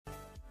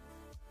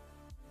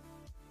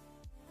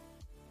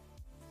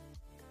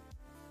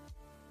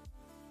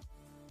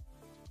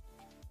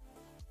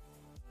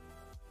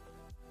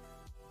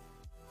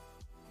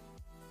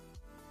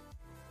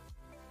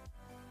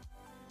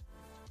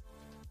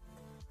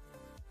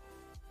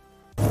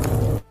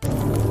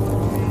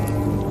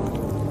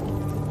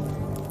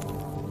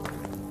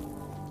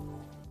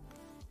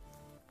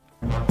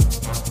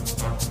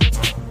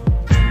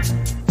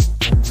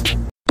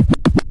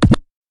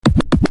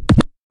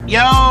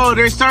Truxillo,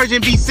 their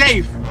sergeant. Be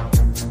safe.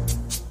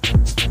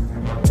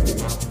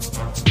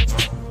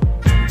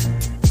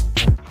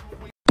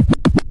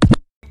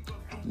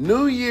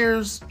 New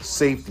Year's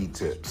safety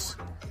tips.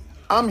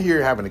 I'm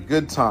here having a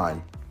good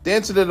time,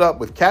 dancing it up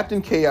with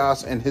Captain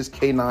Chaos and his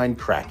K9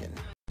 Kraken.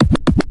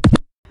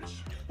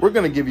 We're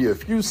going to give you a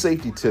few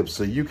safety tips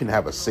so you can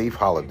have a safe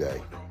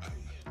holiday.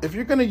 If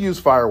you're going to use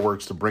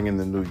fireworks to bring in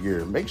the new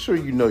year, make sure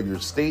you know your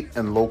state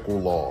and local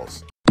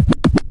laws.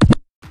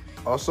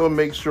 Also,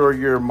 make sure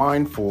you're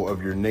mindful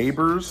of your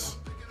neighbors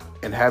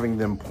and having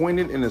them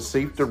pointed in a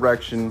safe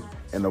direction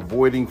and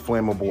avoiding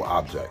flammable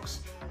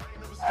objects.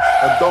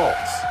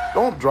 Adults,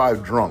 don't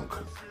drive drunk.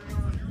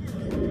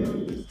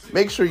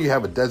 Make sure you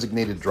have a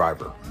designated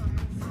driver.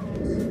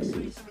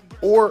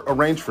 Or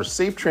arrange for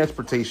safe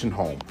transportation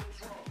home.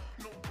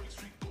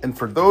 And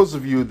for those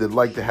of you that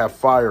like to have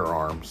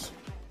firearms,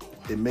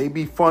 it may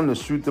be fun to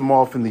shoot them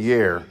off in the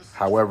air.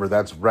 However,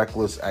 that's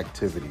reckless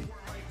activity.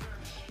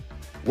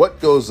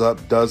 What goes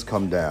up does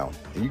come down,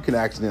 and you can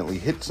accidentally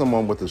hit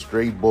someone with a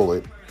stray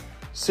bullet,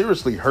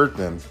 seriously hurt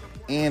them,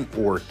 and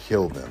or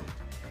kill them.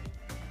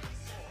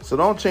 So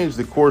don't change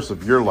the course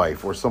of your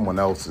life or someone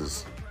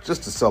else's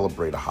just to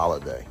celebrate a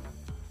holiday.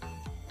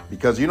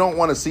 Because you don't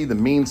want to see the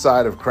mean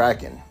side of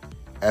Kraken,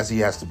 as he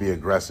has to be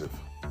aggressive.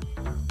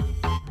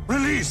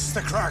 Release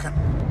the Kraken!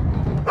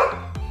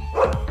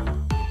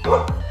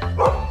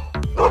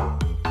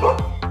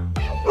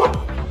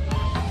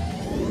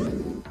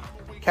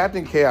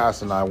 Captain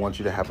Chaos and I want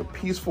you to have a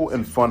peaceful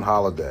and fun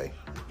holiday.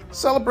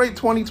 Celebrate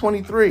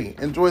 2023.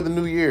 Enjoy the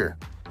new year.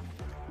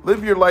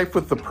 Live your life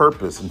with a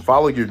purpose and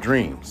follow your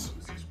dreams.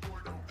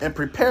 And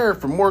prepare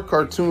for more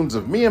cartoons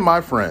of me and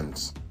my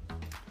friends,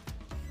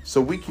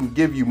 so we can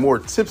give you more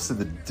tips of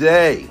the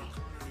day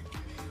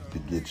to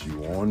get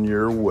you on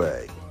your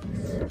way.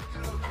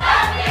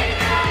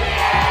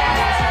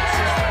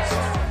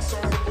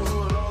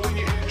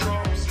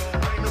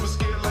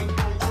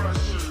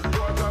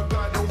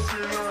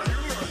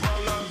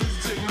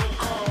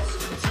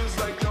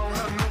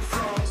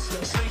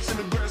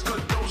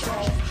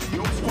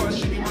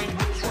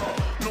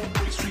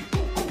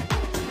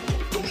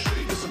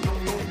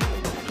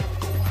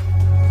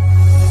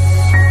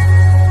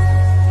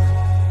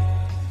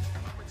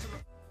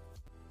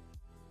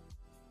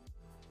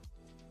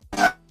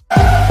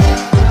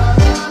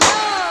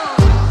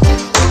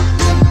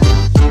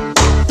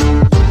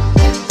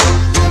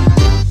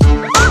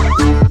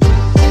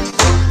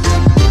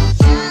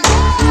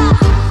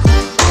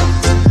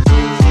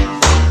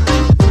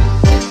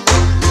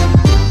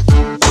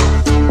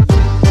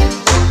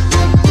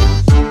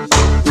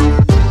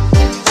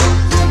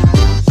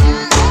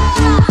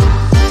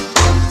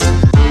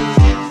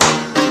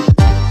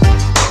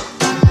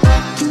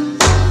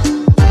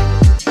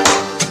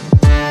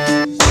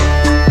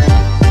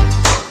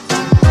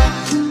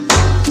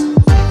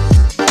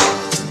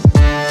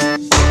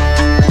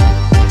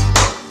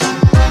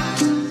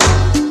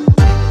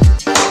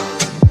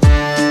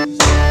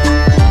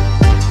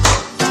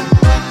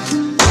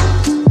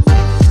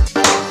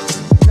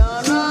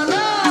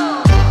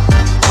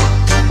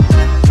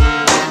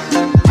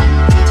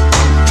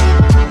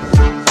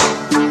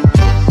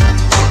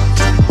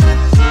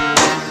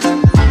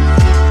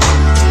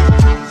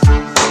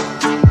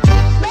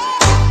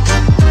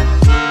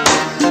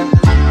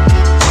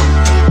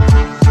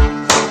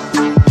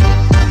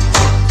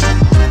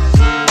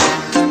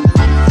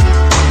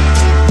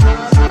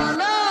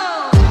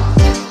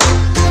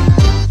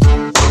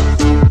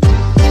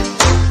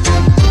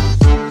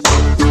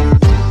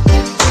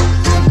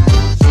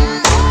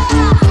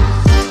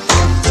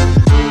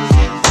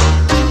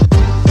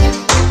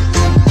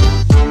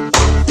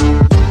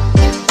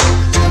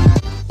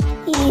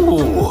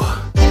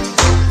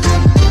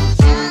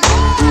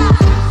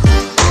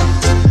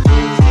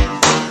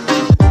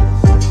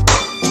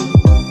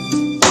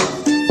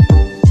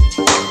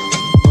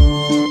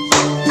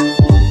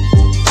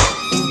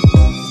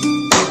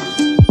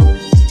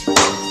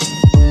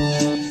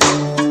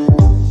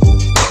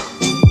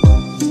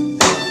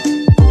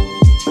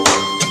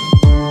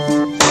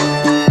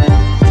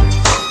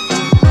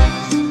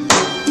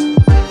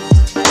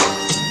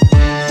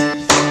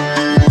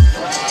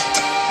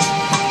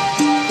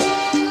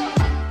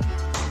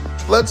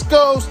 Let's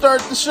go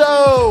start the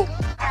show.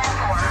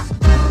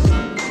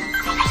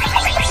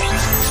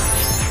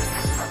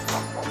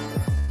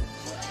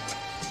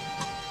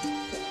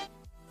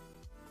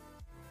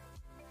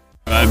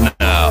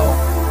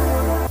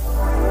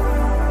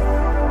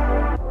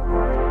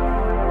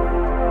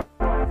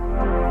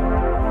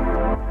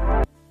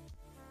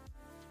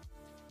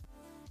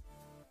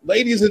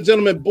 Ladies and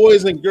gentlemen,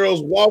 boys and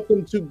girls,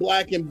 welcome to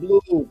Black and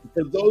Blue.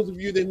 For those of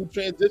you who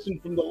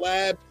transitioned from the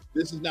lab,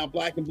 this is now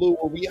Black and Blue,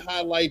 where we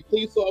highlight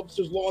police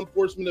officers, law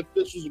enforcement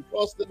officials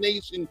across the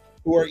nation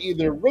who are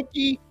either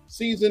rookie,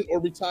 seasoned,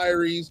 or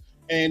retirees.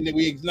 And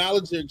we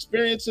acknowledge their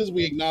experiences,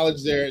 we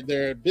acknowledge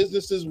their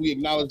businesses, we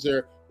acknowledge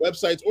their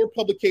websites, or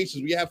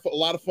publications. We have a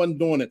lot of fun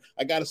doing it.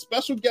 I got a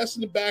special guest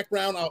in the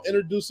background. I'll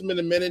introduce him in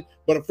a minute.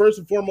 But first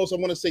and foremost, I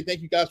want to say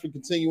thank you guys for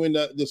continuing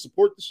to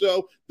support the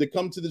show, to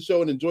come to the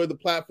show and enjoy the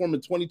platform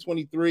in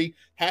 2023.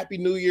 Happy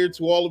New Year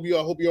to all of you.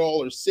 I hope you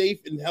all are safe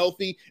and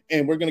healthy,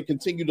 and we're going to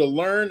continue to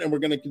learn, and we're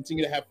going to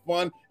continue to have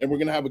fun, and we're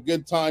going to have a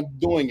good time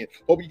doing it.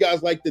 Hope you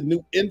guys like the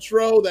new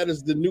intro. That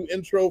is the new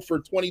intro for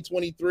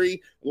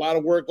 2023. A lot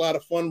of work, a lot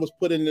of fun was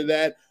put into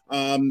that.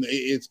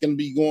 It's going to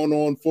be going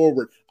on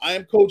forward. I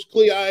am Coach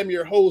Clee. I am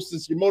your host.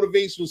 It's your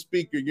motivational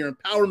speaker, your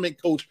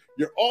empowerment coach,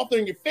 your author,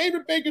 and your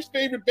favorite baker's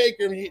favorite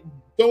baker. I'm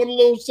throwing a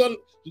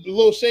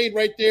little shade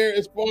right there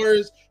as far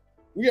as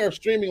we are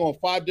streaming on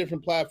 5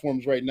 different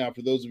platforms right now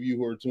for those of you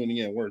who are tuning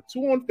in. We're 2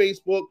 on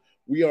Facebook,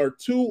 we are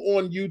 2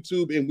 on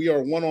YouTube, and we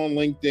are 1 on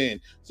LinkedIn.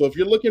 So if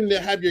you're looking to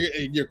have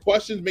your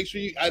questions, make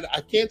sure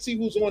I can't see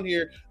who's on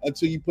here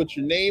until you put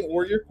your name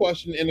or your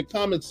question in the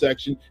comment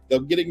section. They'll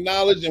get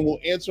acknowledged, and we'll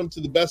answer them to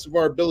the best of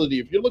our ability.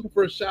 If you're looking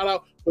for a shout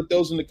out, put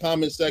those in the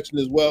comment section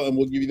as well, and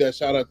we'll give you that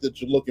shout out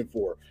that you're looking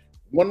for.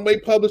 One Way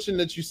Publishing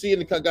that you see,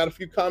 got a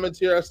few comments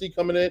here I see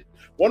coming in.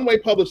 One Way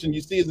Publishing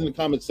you see is in the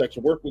comment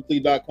section,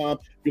 workwithlee.com.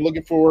 If you're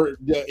looking for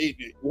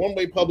One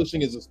Way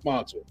Publishing is a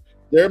sponsor.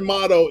 Their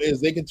motto is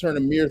they can turn a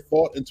mere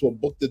thought into a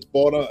book that's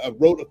bought. I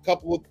wrote a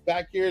couple of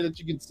back here that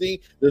you can see.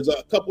 There's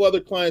a couple other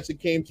clients that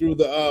came through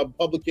the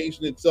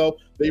publication itself.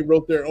 They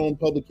wrote their own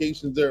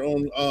publications, their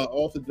own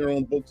authored their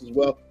own books as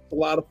well. It's a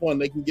lot of fun.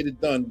 They can get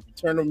it done.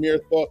 Turn a mere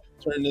thought,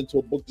 turn it into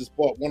a book that's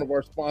bought. One of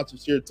our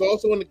sponsors here. It's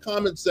also in the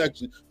comment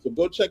section. So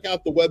go check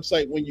out the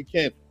website when you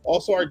can.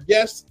 Also, our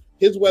guest,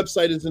 his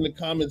website is in the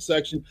comment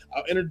section.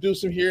 I'll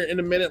introduce him here in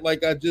a minute.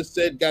 Like I just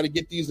said, got to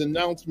get these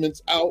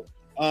announcements out.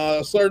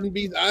 Certain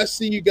Beats, I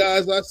see you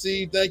guys. I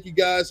see you. Thank you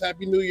guys.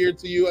 Happy New Year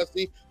to you. I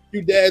see a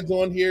few dads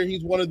on here.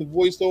 He's one of the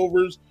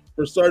voiceovers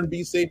for Certain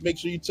Be Safe. Make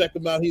sure you check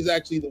him out. He's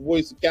actually the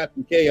voice of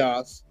Captain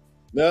Chaos.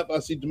 Yep, I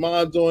see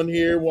Jamon's on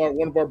here,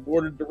 one of our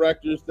board of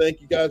directors. Thank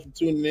you guys for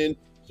tuning in.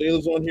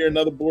 Shayla's on here,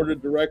 another board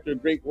of director.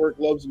 Great work.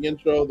 Loves the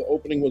intro. The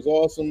opening was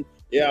awesome.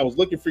 Yeah, I was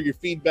looking for your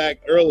feedback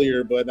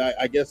earlier, but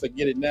I guess I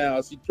get it now.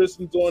 I see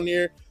Tristan's on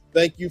here.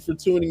 Thank you for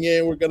tuning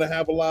in. We're going to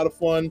have a lot of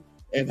fun.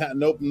 And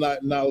nope, not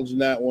acknowledging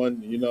that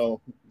one. You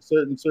know,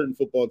 certain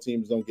football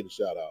teams don't get a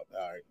shout out.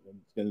 All right, I'm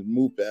just gonna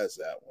move past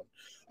that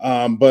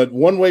one. But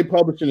One Way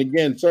Publishing,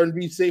 again, Certain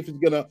Be Safe is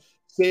gonna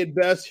say it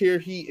best. Here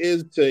he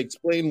is to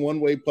explain One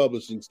Way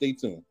Publishing. Stay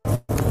tuned.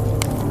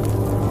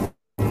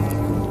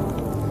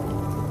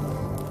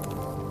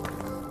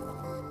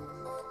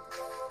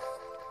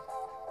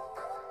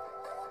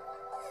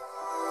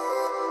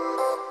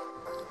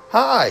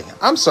 Hi,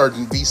 I'm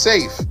Sergeant Be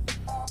Safe.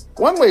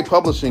 One Way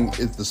Publishing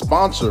is the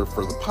sponsor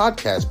for the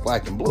podcast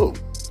Black and Blue.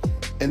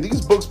 And these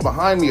books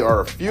behind me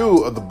are a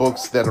few of the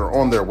books that are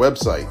on their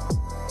website.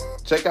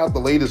 Check out the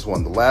latest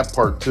one, The Lab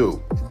Part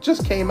 2. It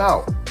just came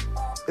out.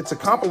 It's a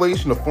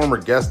compilation of former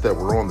guests that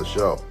were on the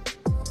show.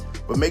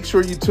 But make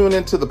sure you tune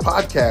into the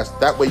podcast.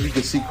 That way you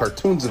can see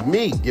cartoons of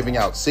me giving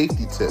out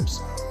safety tips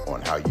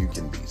on how you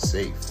can be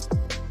safe.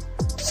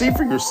 See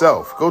for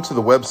yourself. Go to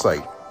the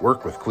website,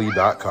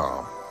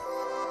 workwithclee.com.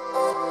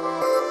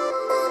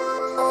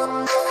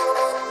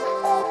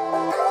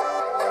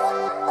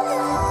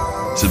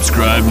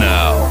 Subscribe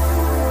now.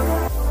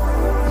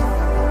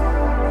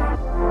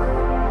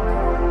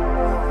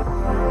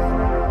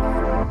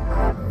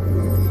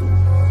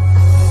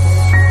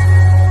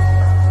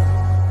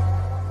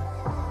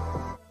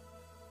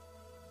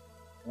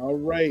 All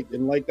right,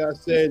 and like I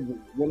said,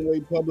 One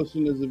Way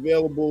Publishing is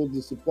available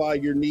to supply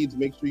your needs.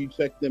 Make sure you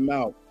check them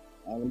out.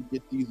 Let me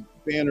get these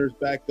banners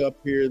back up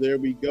here. There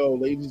we go.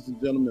 Ladies and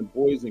gentlemen,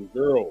 boys and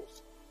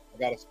girls. I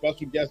got a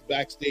special guest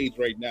backstage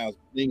right now. His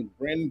name is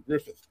Brandon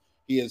Griffith.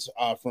 He is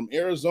from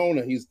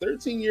Arizona. He's a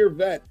 13-year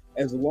vet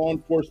as a law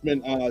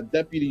enforcement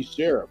deputy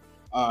sheriff.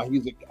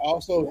 He's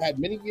also had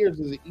many years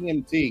as an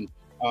EMT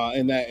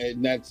in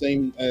that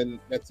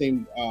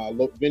same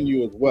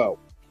venue as well.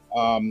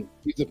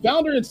 He's the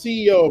founder and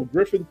CEO of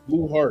Griffith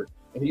Blue Heart,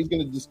 and he's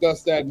going to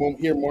discuss that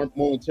here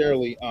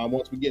momentarily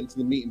once we get into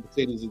the meat and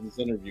potatoes of this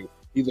interview.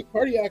 He's a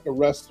cardiac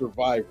arrest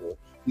survivor.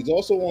 He's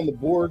also on the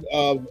board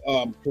of,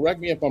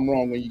 correct me if I'm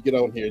wrong when you get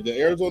on here, the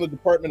Arizona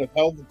Department of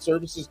Health and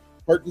Services,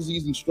 Heart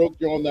Disease and Stroke.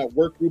 You're on that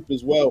work group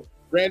as well.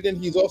 Brandon,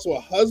 he's also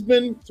a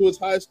husband to his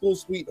high school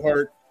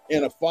sweetheart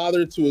and a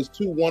father to his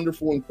 2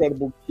 wonderful,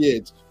 incredible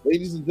kids.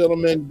 Ladies and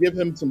gentlemen, give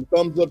him some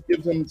thumbs up,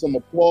 give him some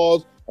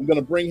applause. I'm going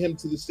to bring him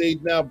to the stage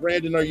now.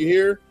 Brandon, are you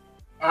here?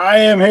 I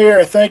am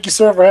here. Thank you,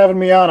 sir, for having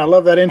me on. I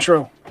love that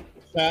intro.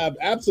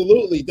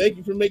 Absolutely. Thank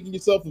you for making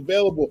yourself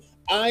available.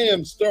 I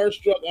am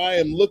starstruck. I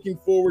am looking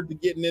forward to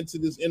getting into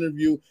this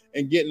interview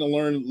and getting to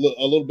learn a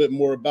little bit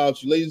more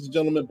about you. Ladies and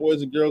gentlemen,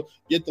 boys and girls,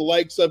 get the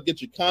likes up,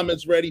 get your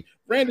comments ready.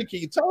 Brandon, can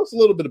you tell us a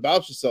little bit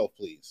about yourself,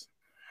 please?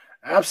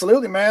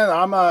 Absolutely, man.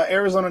 I'm an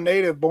Arizona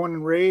native, born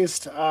and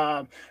raised.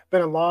 Been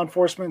in law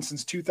enforcement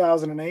since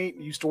 2008.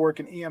 Used to work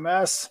in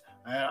EMS.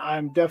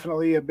 I'm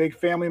definitely a big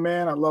family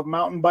man. I love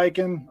mountain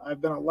biking.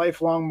 I've been a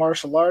lifelong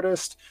martial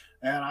artist,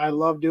 and I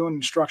love doing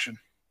instruction,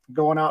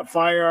 going out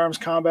firearms,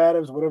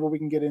 combatives, whatever we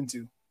can get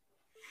into.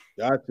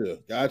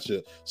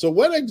 Gotcha. So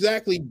what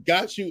exactly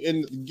got you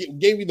and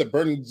gave you the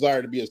burning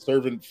desire to be a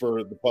servant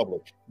for the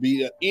public,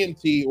 be an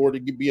EMT or to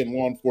be in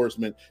law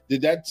enforcement?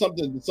 Did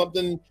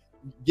something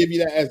give you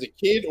that as a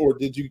kid, or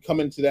did you come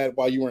into that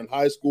while you were in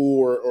high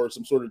school or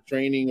some sort of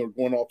training or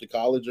going off to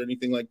college or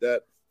anything like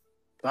that?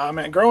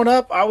 Man, growing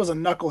up, I was a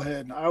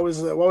knucklehead. I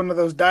was one of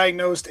those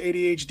diagnosed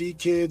ADHD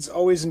kids,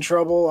 always in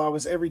trouble. I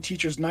was every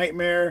teacher's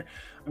nightmare.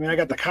 I mean, I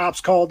got the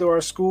cops called to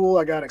our school.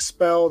 I got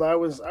expelled. I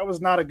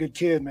was not a good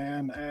kid,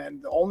 man.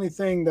 And the only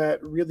thing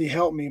that really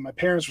helped me, my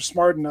parents were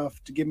smart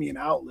enough to give me an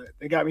outlet.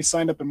 They got me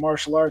signed up in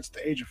martial arts at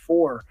the age of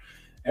 4,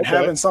 and Okay.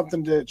 having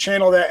something to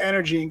channel that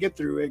energy and get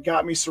through it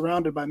got me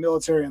surrounded by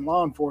military and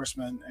law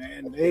enforcement,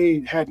 and they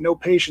had no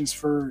patience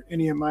for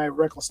any of my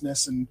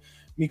recklessness and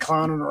me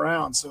clowning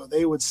around. So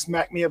they would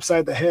smack me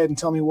upside the head and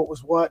tell me what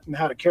was what and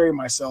how to carry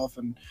myself.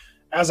 And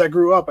as I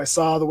grew up, I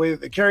saw the way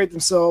that they carried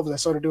themselves. I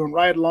started doing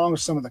ride along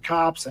with some of the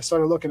cops. I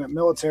started looking at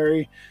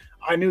military.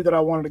 I knew that I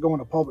wanted to go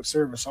into public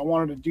service. I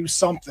wanted to do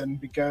something,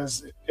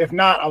 because if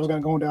not, I was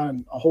going to go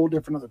down a whole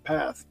different other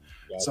path.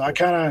 So I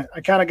kind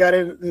of got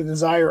into the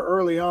desire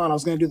early on. I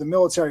was going to do the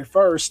military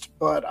first,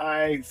 but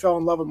I fell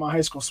in love with my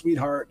high school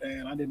sweetheart,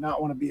 and I did not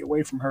want to be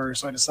away from her.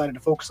 So I decided to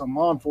focus on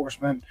law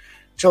enforcement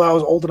until I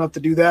was old enough to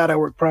do that. I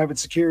worked private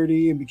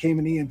security and became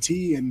an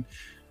EMT. And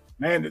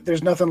man,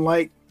 there's nothing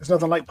like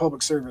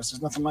public service.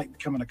 There's nothing like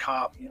becoming a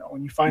cop. You know,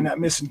 when you find that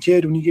missing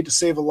kid, when you get to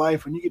save a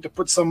life, when you get to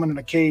put someone in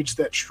a cage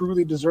that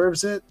truly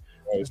deserves it,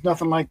 there's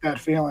nothing like that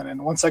feeling.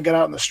 And once I got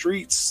out in the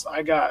streets,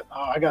 I got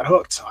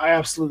hooked. I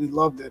absolutely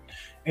loved it.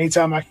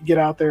 Anytime I could get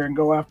out there and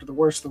go after the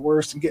worst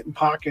and get in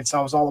pockets, I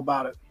was all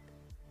about it.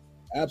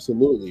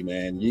 Absolutely,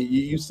 man.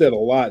 You said a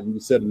lot and you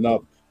said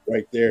enough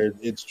right there.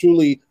 It's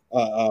truly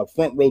a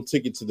front row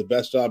ticket to the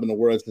best job in the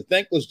world. It's a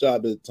thankless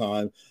job at the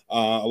time.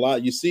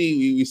 We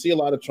see a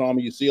lot of trauma,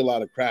 you see a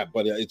lot of crap,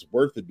 but it's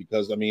worth it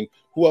because, I mean,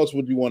 who else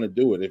would you want to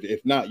do it?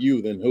 If not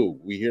you, then who?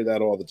 We hear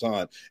that all the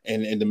time.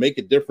 And to make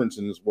a difference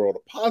in this world,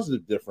 a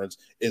positive difference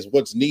is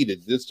what's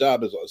needed. This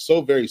job is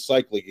so very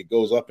cyclic. It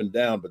goes up and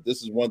down, but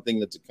this is one thing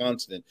that's a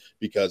constant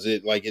because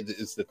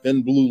it's the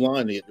thin blue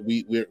line.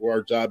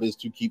 Our job is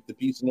to keep the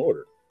peace and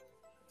order.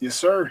 Yes,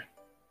 sir.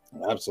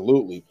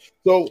 Absolutely.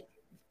 So,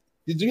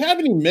 did you have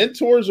any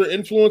mentors or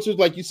influencers?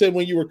 Like you said,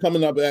 when you were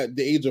coming up at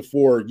the age of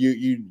 4,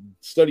 you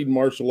studied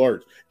martial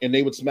arts and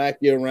they would smack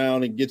you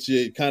around and get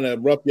you, kind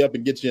of rough you up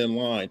and get you in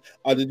line.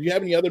 Did you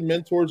have any other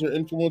mentors or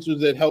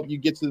influencers that helped you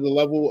get to the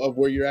level of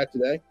where you're at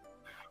today?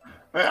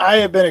 I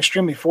have been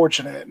extremely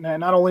fortunate. And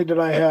not only did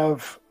I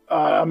have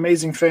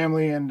amazing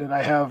family and did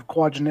I have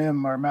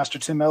Kwajanim or Master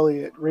Tim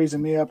Elliott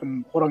raising me up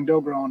in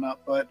Horongdo growing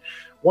up, but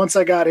once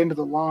I got into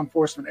the law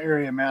enforcement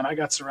area, man, I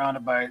got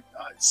surrounded by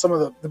some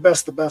of the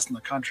best in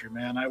the country,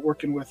 man.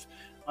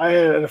 I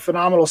had a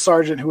phenomenal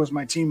sergeant who was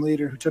my team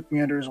leader who took me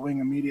under his wing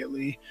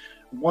immediately.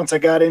 Once I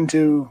got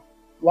into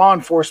law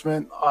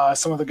enforcement,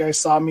 some of the guys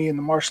saw me in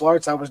the martial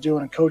arts I was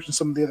doing and coaching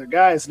some of the other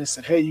guys, and they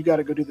said, "Hey, you got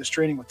to go do this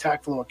training with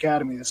Tactflow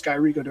Academy. This guy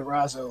Rico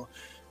DeRazzo,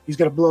 he's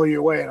going to blow you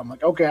away." And I'm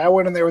like, okay. I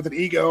went in there with an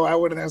ego. I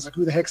was like,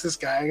 who the heck's this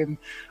guy? And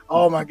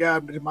oh my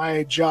God, but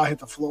my jaw hit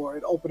the floor.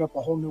 It opened up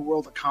a whole new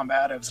world of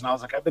combatives. And I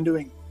was like, I've been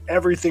doing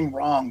everything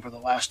wrong for the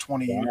last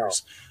 20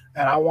 years.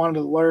 And I wanted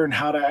to learn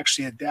how to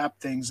actually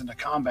adapt things into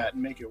combat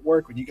and make it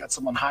work. When you got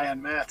someone high on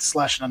math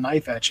slashing a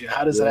knife at you,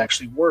 how does that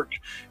actually work?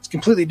 It's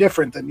completely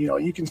different than,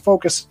 you can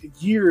focus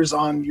years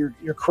on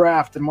your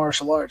craft and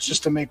martial arts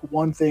just to make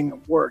one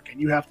thing work.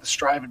 And you have to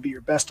strive and be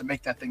your best to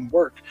make that thing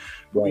work.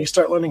 But when you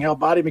start learning how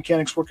body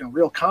mechanics work and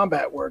real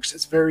combat works,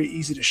 it's very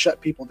easy to shut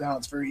people down.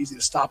 It's very easy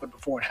to stop it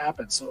before it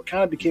happens. So it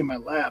kind of became my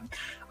lab.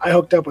 I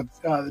hooked up with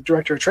the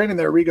director of training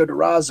there, Rico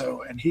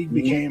DeRazzo, and he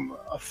became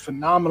a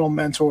phenomenal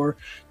mentor,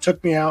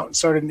 took me out and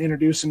started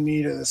introducing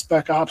me to the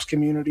spec ops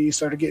community,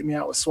 started getting me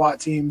out with SWAT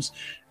teams.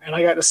 And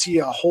I got to see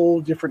a whole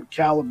different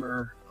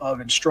caliber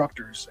of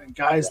instructors and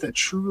guys that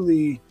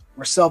truly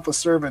were selfless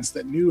servants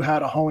that knew how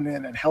to hone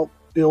in and help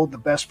build the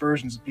best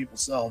versions of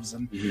people's selves.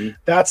 And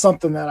that's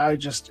something that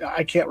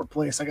I can't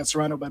replace. I got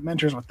surrounded by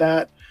mentors with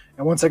that.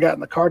 And once I got in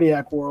the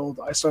cardiac world,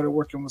 I started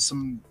working with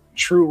some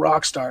true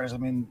rock stars. I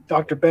mean,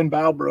 Dr. Ben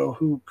Balbro,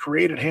 who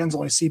created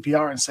hands-only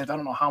CPR and saved I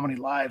don't know how many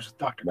lives with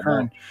Dr.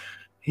 Kern.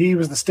 He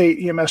was the state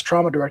EMS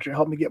trauma director to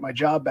help me get my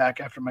job back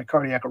after my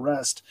cardiac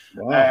arrest.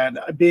 And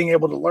being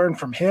able to learn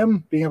from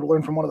him, being able to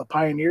learn from one of the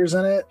pioneers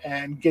in it,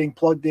 and getting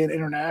plugged in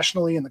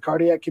internationally in the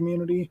cardiac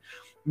community,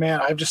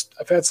 man, I've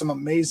had some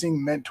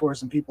amazing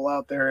mentors and people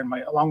out there, and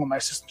along with my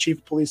assistant chief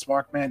of police,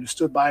 Mark Mann, who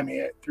stood by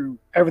me through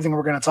everything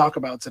we're going to talk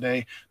about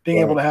today. Being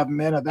able to have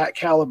men of that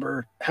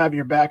caliber have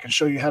your back and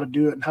show you how to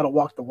do it and how to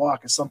walk the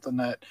walk is something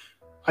that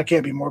I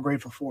can't be more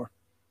grateful for.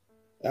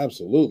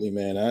 Absolutely,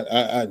 man.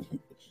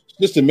 It's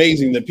just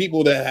amazing the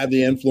people that have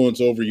the influence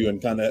over you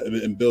and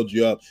and build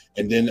you up,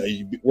 and then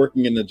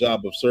working in the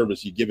job of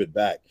service, you give it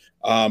back.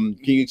 Can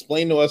you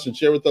explain to us and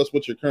share with us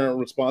what your current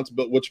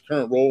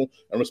role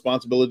and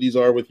responsibilities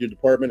are with your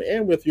department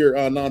and with your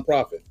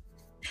nonprofit?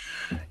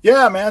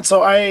 Yeah, man.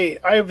 So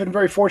I've been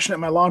very fortunate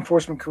in my law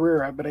enforcement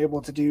career. I've been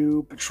able to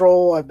do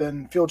patrol. I've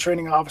been field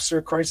training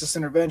officer, crisis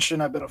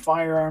intervention. I've been a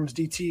firearms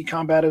DT,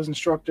 combatives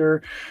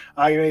instructor.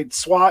 I made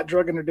SWAT,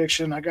 drug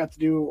interdiction. I got to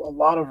do a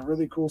lot of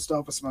really cool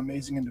stuff with some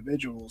amazing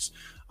individuals.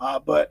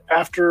 But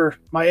after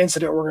my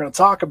incident we're going to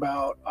talk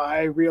about,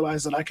 I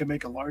realized that I could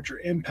make a larger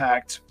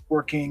impact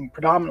working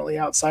predominantly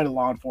outside of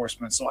law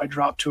enforcement. So I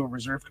dropped to a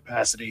reserve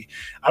capacity.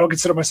 I don't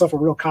consider myself a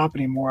real cop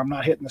anymore. I'm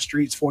not hitting the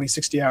streets 40,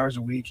 60 hours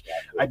a week.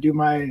 I do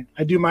my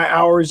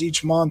hours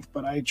each month,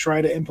 but I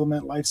try to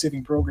implement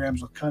life-saving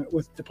programs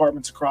with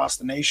departments across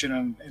the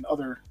nation and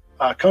other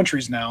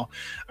countries now.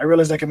 I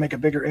realized I can make a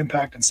bigger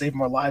impact and save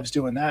more lives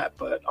doing that,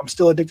 but I'm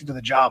still addicted to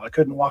the job. I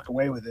couldn't walk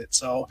away with it.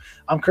 So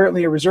I'm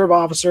currently a reserve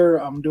officer.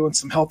 I'm doing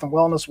some health and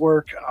wellness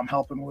work. I'm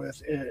helping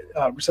with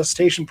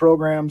resuscitation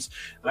programs.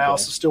 And I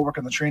also still work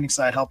on the training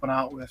side, helping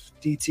out with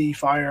DT,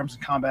 firearms,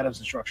 and combatives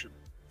instruction.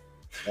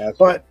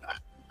 But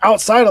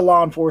outside of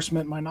law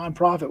enforcement, my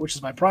nonprofit, which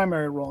is my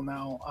primary role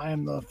now, I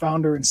am the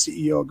founder and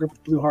CEO of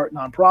Griffith Blue Heart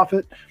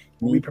nonprofit.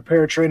 We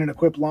prepare, train, and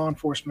equip law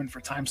enforcement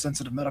for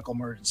time-sensitive medical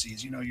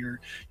emergencies. You know, your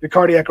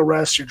cardiac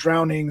arrests, your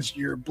drownings,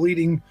 your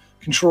bleeding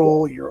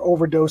control, your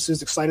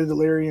overdoses, excited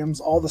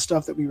deliriums, all the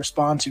stuff that we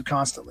respond to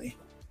constantly.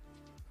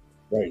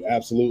 Right,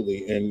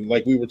 absolutely. And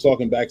like we were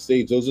talking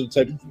backstage, those are the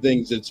type of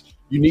things that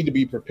you need to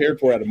be prepared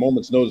for at a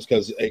moment's notice,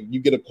 because you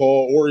get a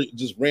call or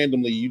just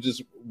randomly you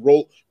just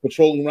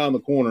patrolling around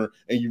the corner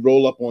and you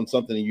roll up on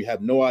something and you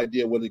have no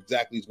idea what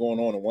exactly is going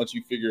on. And once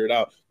you figure it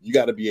out, you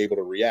got to be able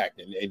to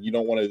react. And you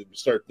don't want to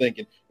start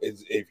thinking,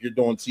 if you're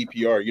doing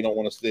CPR, you don't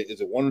want to say,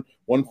 is it one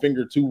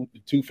finger, two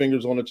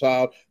fingers on a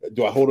child?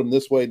 Do I hold them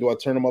this way? Do I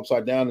turn them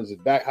upside down? Is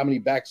it back? How many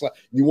backslide?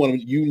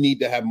 You need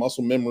to have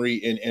muscle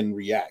memory and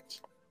react.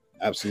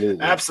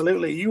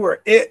 Absolutely. You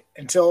are it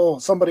until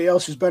somebody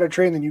else who's better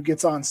trained than you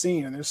gets on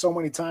scene. And there's so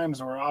many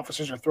times where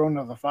officers are thrown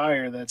into the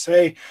fire that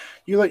say,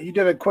 you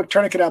did a quick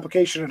tourniquet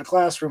application in a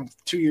classroom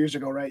 2 years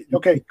ago, right?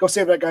 Okay, go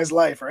save that guy's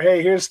life. Or,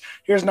 hey, here's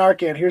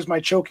Narcan. Here's my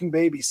choking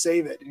baby.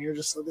 Save it. And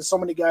there's so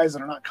many guys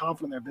that are not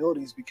confident in their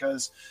abilities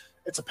because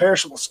it's a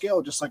perishable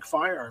skill, just like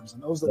firearms.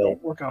 And those that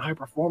don't work on high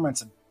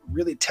performance and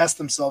really test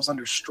themselves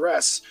under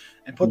stress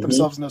and put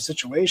themselves in those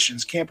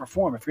situations can't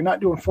perform. If you're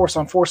not doing force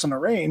on force on the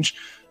range,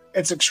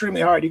 it's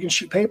extremely hard. You can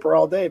shoot paper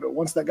all day, but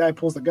once that guy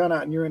pulls the gun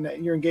out and you're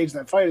engaged in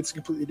that fight, it's a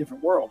completely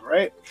different world,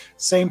 right?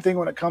 Same thing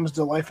when it comes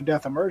to life and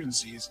death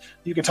emergencies.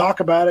 You can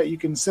talk about it. You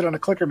can sit on a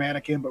clicker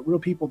mannequin, but real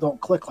people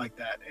don't click like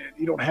that. And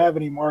you don't have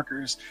any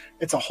markers.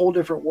 It's a whole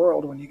different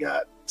world when you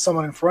got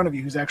someone in front of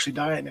you who's actually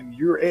dying, and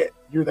you're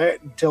that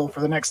until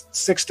for the next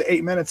 6 to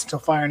 8 minutes until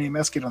fire and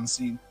EMS get on the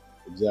scene.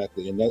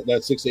 Exactly. And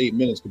that 6 to 8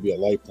 minutes could be a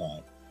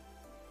lifetime.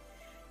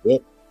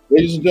 Yep.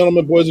 Ladies and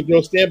gentlemen, boys and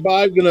girls, stand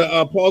by. We're going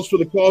to pause for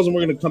the calls, and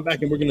we're going to come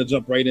back, and we're going to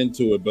jump right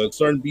into it. But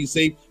starting to be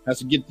safe, has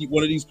to get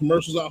one of these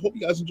commercials. I hope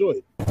you guys enjoy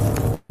it.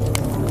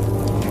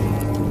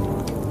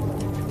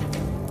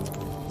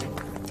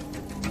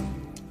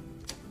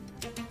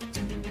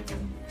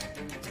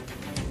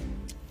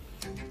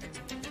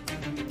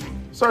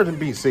 Sergeant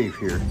Be Safe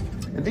here.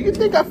 And do you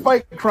think I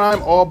fight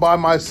crime all by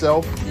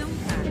myself?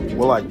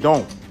 Well, I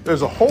don't.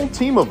 There's a whole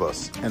team of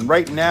us, and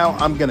right now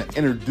I'm going to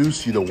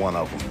introduce you to one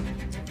of them.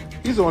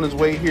 He's on his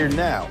way here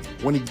now.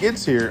 When he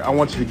gets here, I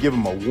want you to give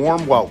him a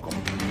warm welcome.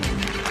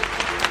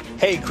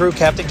 Hey crew,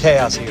 Captain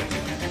Chaos here.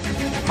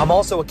 I'm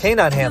also a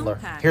canine handler.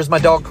 Here's my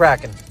dog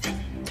Kraken.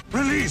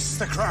 Release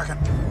the Kraken.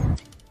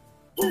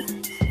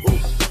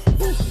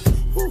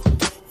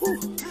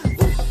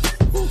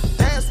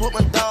 Dance with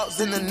my dogs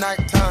in the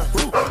nighttime.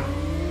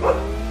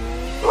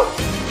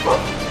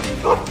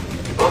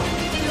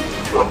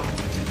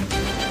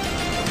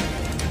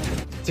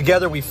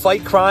 Together we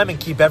fight crime and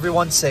keep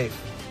everyone safe.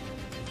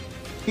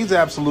 He's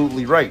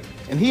absolutely right.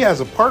 And he has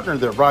a partner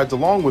that rides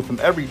along with him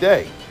every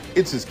day.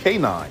 It's his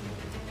K9.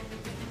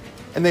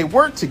 And they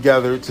work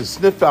together to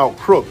sniff out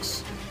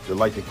crooks that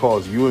like to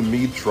cause you and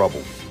me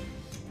trouble.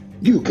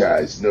 You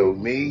guys know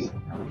me.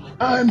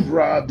 I'm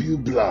Rob You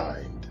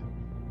Blind.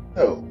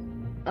 Oh,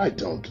 I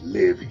don't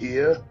live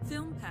here.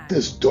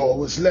 This door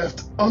was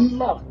left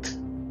unlocked.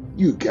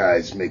 You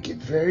guys make it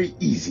very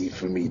easy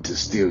for me to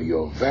steal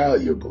your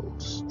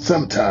valuables.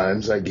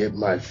 Sometimes I get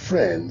my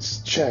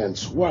friends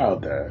Chance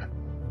Wilder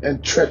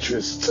and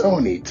Treacherous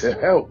Tony to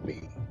help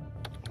me.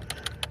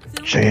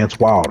 Chance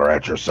Wilder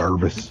at your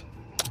service.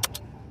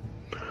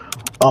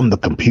 I'm the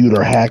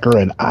computer hacker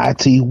and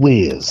IT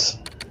whiz.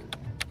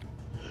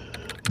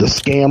 The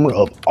scammer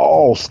of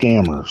all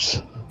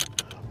scammers.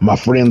 My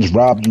friends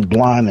Rob You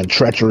Blind and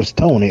Treacherous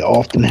Tony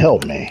often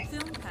help me.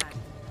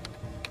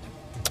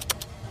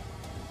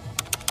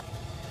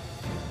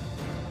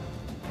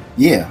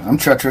 Yeah, I'm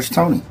Treacherous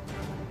Tony.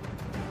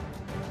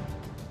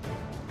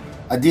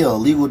 I deal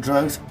illegal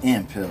drugs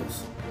and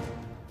pills.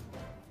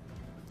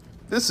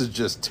 This is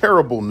just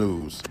terrible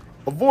news.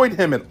 Avoid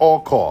him at all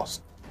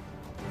costs.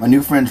 My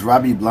new friends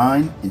Robbie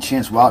Blind and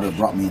Chance Wilder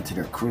brought me into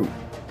their crew.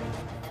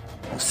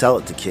 I don't sell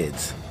it to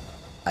kids.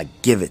 I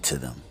give it to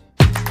them.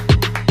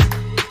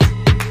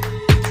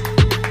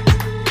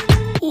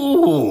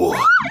 Ooh,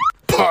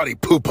 party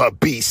pooper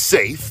be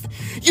safe.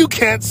 You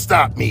can't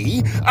stop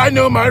me. I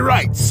know my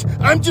rights.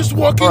 I'm just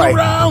walking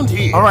around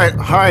here. All right.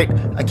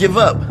 I give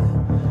up.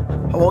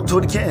 I won't do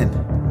it again.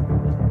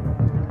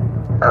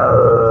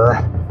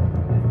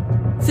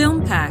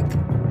 Film Pack.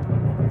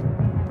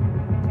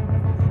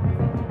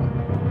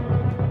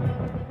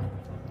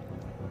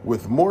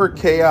 With more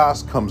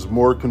chaos comes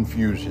more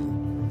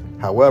confusion.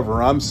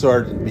 However, I'm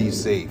Sergeant Be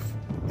Safe,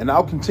 and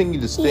I'll continue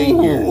to stay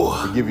here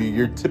to give you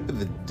your tip of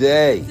the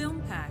day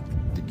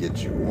to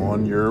get you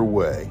on your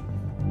way.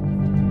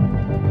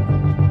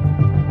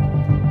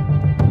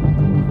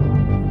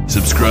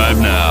 Subscribe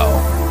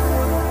now.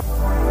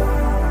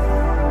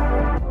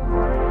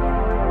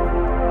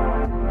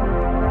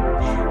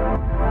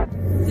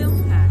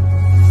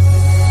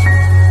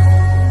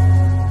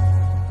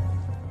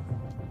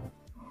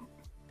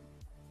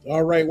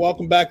 All right,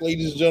 welcome back,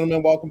 ladies and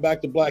gentlemen. Welcome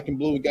back to Black and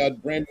Blue. We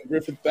got Brandon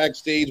Griffith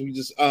backstage. We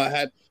just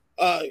had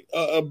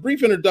a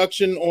brief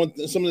introduction on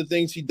some of the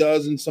things he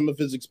does and some of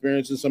his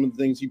experiences, some of the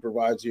things he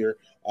provides here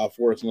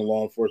for us in the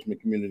law enforcement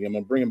community. I'm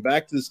going to bring him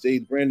back to the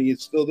stage. Brandon, you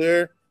still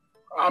there?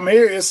 I'm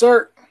here, yes,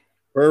 sir.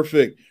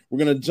 Perfect. We're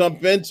going to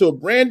jump into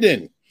it.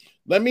 Brandon,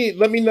 let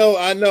me know.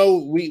 I know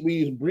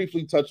we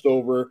briefly touched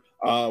over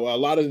a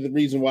lot of the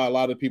reason why a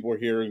lot of people are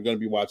here and going to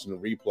be watching the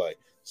replay.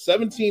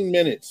 17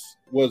 minutes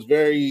was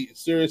very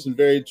serious and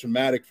very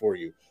traumatic for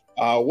you.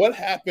 What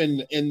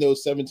happened in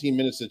those 17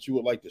 minutes that you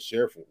would like to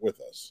share with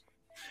us?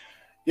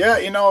 Yeah,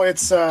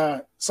 it's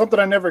something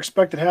I never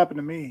expected happened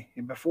to me.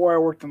 And before I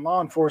worked in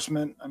law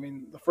enforcement, I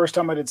mean, the first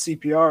time I did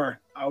CPR,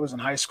 I was in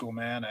high school,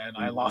 man, and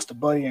I lost a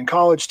buddy in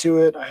college to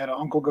it. I had an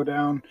uncle go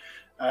down.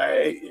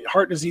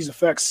 Heart disease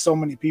affects so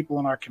many people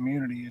in our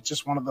community. It's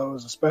just one of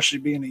those, especially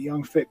being a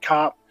young, fit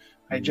cop.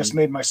 I had just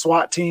made my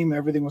SWAT team.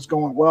 Everything was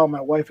going well.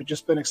 My wife had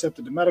just been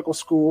accepted to medical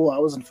school. I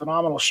was in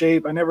phenomenal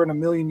shape. I never in a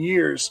million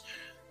years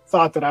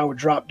thought that I would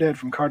drop dead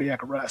from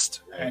cardiac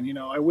arrest. And,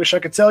 I wish I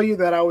could tell you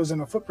that I was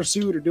in a foot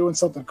pursuit or doing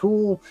something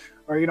cool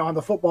or, on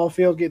the football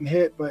field getting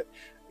hit. But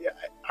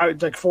I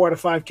like 4 out of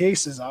 5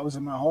 cases. I was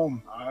in my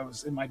home. I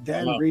was in my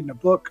den reading a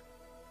book.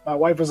 My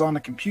wife was on the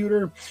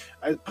computer.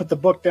 I put the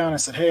book down. I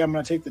said, hey, I'm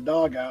going to take the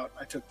dog out.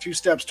 I took 2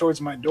 steps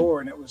towards my door,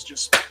 and it was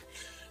just...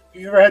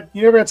 You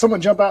ever had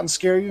someone jump out and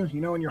scare you,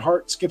 and your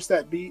heart skips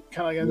that beat,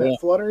 kind of like that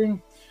fluttering?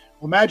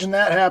 Well, imagine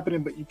that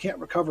happening, but you can't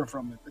recover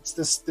from it. It's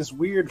this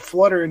weird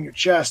flutter in your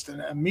chest,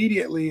 and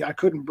immediately I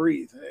couldn't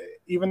breathe.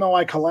 Even though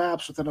I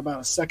collapsed within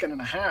about a second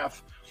and a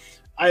half,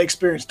 I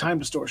experienced time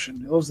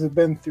distortion. Those that have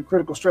been through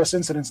critical stress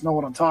incidents know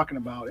what I'm talking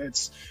about.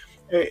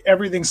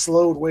 Everything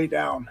slowed way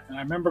down, and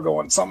I remember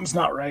going, something's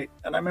not right,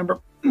 and I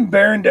remember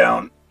bearing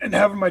down and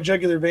having my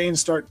jugular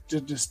veins start to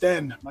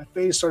distend. My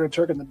face started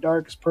turning the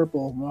darkest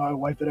purple my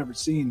wife had ever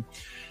seen.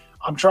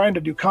 I'm trying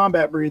to do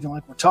combat breathing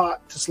like we're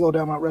taught to slow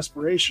down my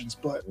respirations,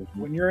 but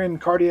when you're in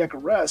cardiac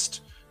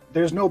arrest,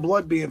 there's no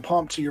blood being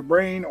pumped to your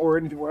brain or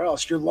anywhere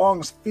else. Your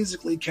lungs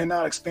physically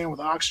cannot expand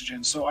with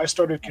oxygen. So I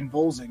started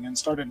convulsing and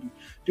started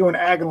doing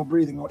agonal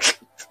breathing,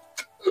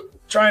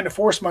 trying to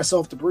force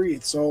myself to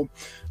breathe. So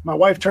my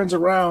wife turns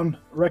around,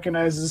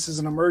 recognizes this is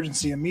an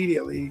emergency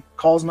immediately,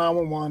 calls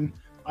 911.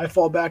 I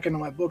fall back into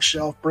my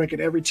bookshelf, breaking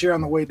every tear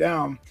on the way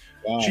down.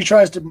 Wow. She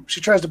tries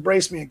to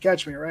brace me and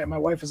catch me, right? My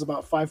wife is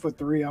about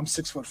 5'3". I'm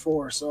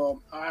 6'4".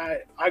 So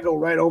I go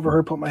right over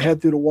her, put my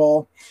head through the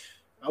wall.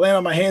 I land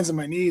on my hands and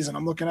my knees, and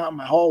I'm looking out in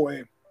my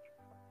hallway,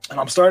 and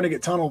I'm starting to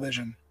get tunnel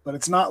vision. But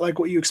it's not like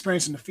what you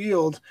experience in the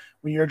field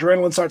when your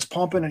adrenaline starts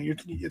pumping and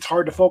it's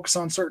hard to focus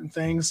on certain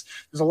things.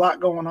 There's a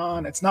lot going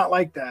on. It's not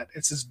like that.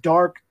 It's this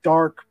dark,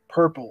 dark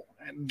purple.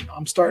 And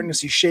I'm starting to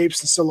see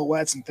shapes and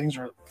silhouettes, and things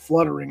are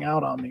fluttering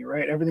out on me,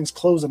 right? Everything's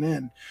closing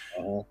in.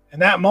 In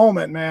that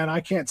moment, man, I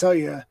can't tell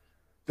you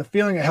the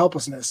feeling of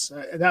helplessness.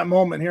 At that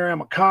moment, here I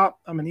am, a cop.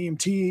 I'm an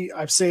EMT.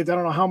 I've saved I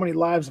don't know how many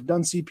lives. I've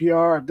done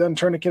CPR. I've done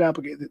tourniquet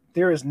application.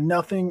 There is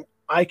nothing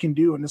I can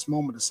do in this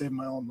moment to save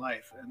my own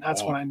life. And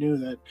that's when I knew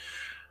that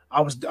I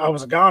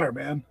was a goner,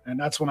 man. And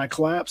that's when I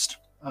collapsed.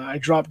 I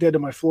dropped dead to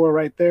my floor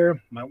right there.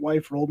 My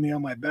wife rolled me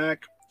on my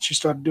back. She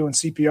started doing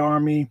CPR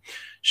on me.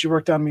 She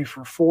worked on me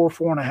for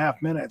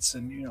 4.5 minutes.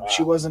 And,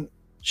 she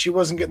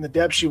wasn't getting the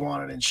depth she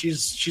wanted. And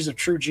she's a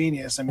true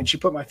genius. I mean, she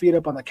put my feet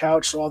up on the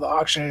couch, so all the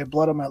oxygenated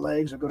blood on my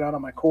legs would go down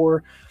on my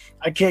core.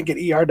 I can't get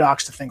ER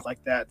docs to think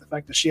like that. The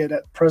fact that she had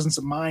that presence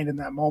of mind in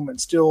that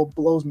moment still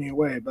blows me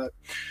away. But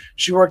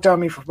she worked on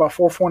me for about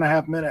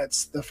 4.5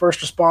 minutes. The first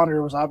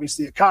responder was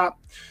obviously a cop.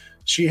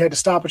 She had to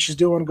stop what she's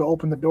doing, go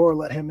open the door,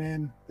 let him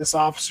in. This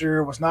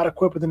officer was not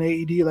equipped with an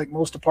AED like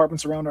most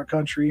departments around our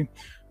country,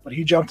 but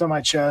he jumped on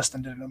my chest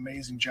and did an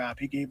amazing job.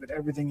 He gave it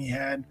everything he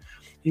had.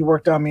 He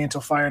worked on me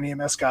until fire and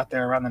EMS got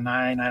there around the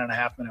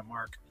 9.5 minute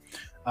mark.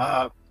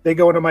 They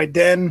go into my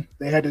den.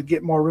 They had to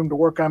get more room to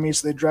work on me,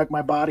 so they dragged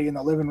my body in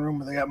the living room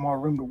where they got more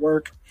room to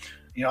work.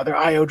 They're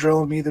IO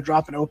drilling me. They're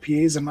dropping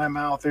OPAs in my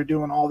mouth. They're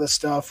doing all this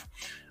stuff.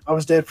 I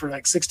was dead for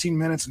like 16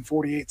 minutes and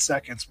 48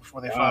 seconds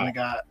before they finally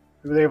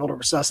they were able to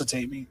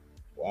resuscitate me.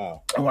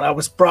 Wow. And when I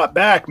was brought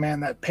back,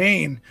 man, that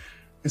pain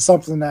is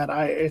something that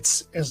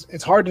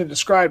it's hard to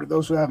describe to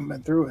those who haven't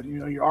been through it. You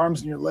know, your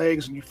arms and your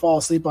legs, when you fall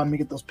asleep on me,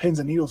 get those pins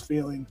and needles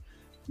feeling.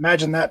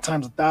 Imagine that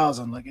times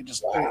 1,000. Like it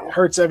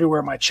hurts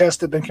everywhere. My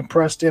chest had been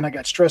compressed in. I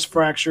got stress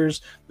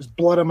fractures. There's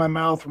blood in my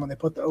mouth from when they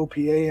put the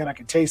OPA in. I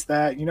can taste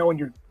that. You know, when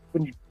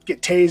you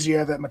get tased, you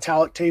have that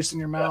metallic taste in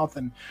your mouth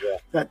and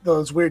that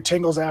those weird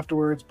tingles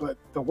afterwards. But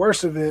the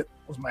worst of it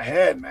was my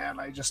head, man.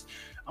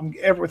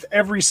 With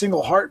every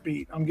single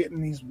heartbeat, I'm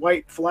getting these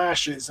white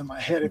flashes in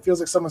my head. It feels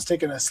like someone's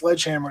taking a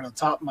sledgehammer to the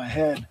top of my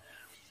head.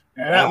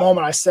 And at that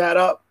moment, I sat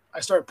up. I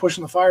started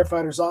pushing the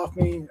firefighters off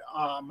me.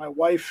 My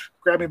wife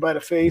grabbed me by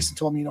the face and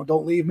told me,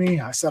 don't leave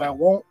me. I said I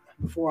won't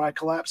before I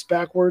collapsed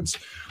backwards.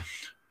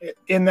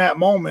 In that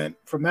moment,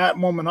 from that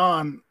moment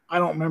on, I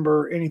don't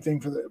remember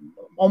anything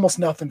almost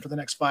nothing for the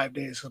next 5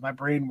 days because my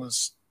brain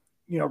was,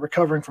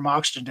 recovering from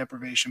oxygen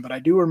deprivation. But I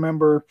do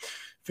remember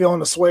feeling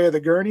the sway of the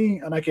gurney,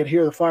 and I could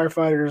hear the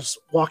firefighters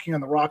walking on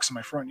the rocks in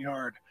my front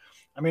yard.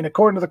 I mean,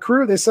 according to the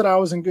crew, they said I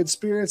was in good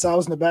spirits. I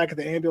was in the back of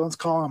the ambulance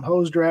calling them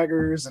hose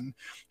draggers and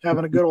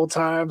having a good old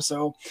time.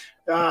 So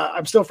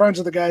I'm still friends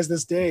with the guys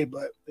this day,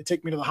 but they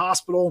take me to the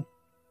hospital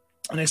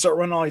and they start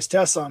running all these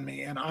tests on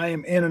me, and I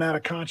am in and out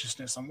of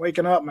consciousness. I'm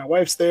waking up. My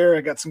wife's there.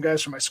 I got some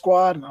guys from my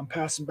squad, and I'm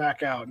passing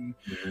back out. And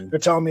they're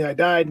telling me I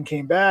died and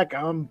came back.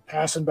 I'm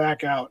passing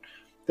back out.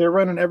 They're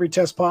running every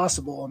test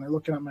possible, and they're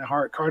looking at my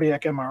heart,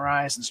 cardiac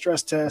MRIs, and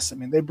stress tests. I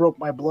mean, they broke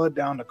my blood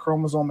down to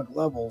chromosomic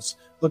levels,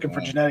 looking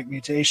for genetic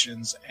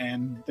mutations,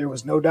 and there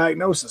was no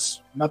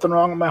diagnosis. Nothing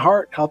wrong with my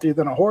heart, healthier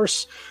than a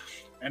horse.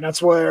 And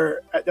that's when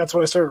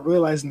I started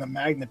realizing the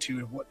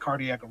magnitude of what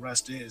cardiac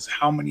arrest is,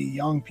 how many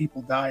young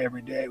people die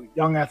every day,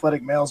 young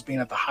athletic males being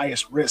at the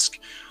highest risk.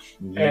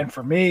 And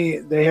for me,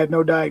 they had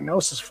no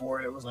diagnosis for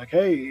it. It was like,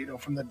 hey,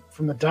 from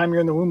the time you're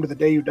in the womb to the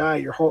day you die,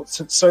 your whole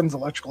sends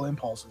electrical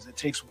impulses. It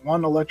takes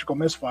one electrical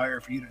misfire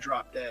for you to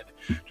drop dead,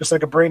 just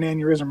like a brain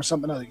aneurysm or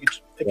something else.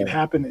 It can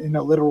happen in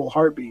a literal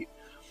heartbeat.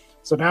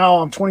 So now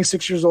I'm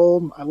 26 years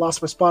old. I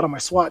lost my spot on my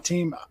SWAT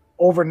team.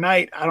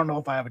 Overnight, I don't know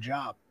if I have a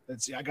job.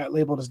 I got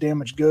labeled as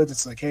damaged goods.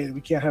 It's like, hey, we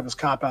can't have this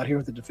cop out here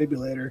with a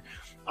defibrillator.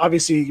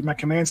 Obviously, my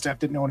command staff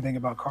didn't know anything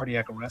about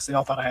cardiac arrest. They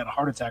all thought I had a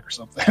heart attack or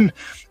something.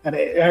 And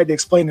I had to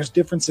explain there's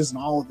differences in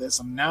all of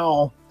this. And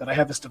now that I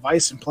have this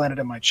device implanted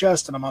in my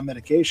chest and I'm on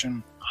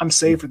medication, I'm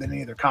safer than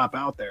any other cop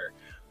out there.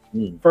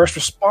 First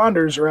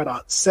responders are at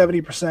a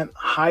 70%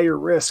 higher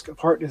risk of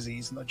heart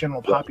disease in the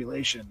general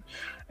population.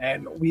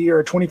 And we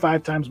are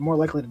 25 times more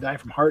likely to die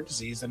from heart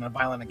disease than a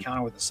violent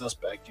encounter with a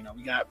suspect.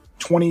 We got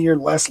 20-year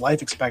less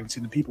life expectancy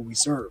than the people we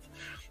serve.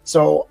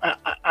 So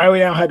I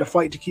now had to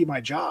fight to keep my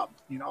job.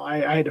 I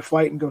had to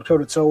fight and go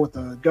toe-to-toe with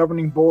the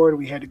governing board.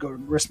 We had to go to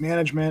risk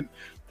management.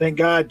 Thank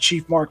God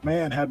Chief Mark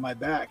Mann had my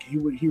back. He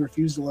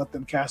refused to let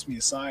them cast me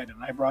aside.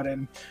 And I brought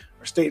in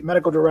our state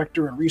medical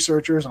director and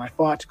researchers, and I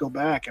fought to go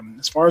back. And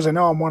as far as I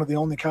know, I'm one of the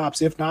only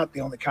cops, if not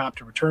the only cop,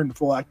 to return to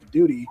full active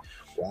duty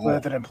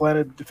with an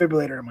implanted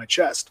defibrillator in my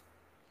chest.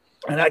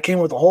 And that came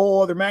with a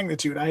whole other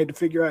magnitude. I had to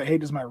figure out, hey,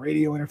 does my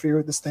radio interfere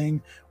with this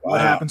thing? What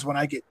happens when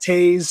I get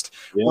tased?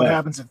 What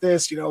happens if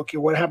this? Okay,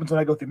 what happens when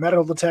I go through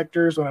metal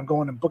detectors, when I'm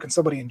going and booking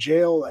somebody in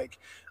jail? Like,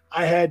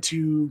 I had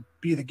to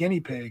be the guinea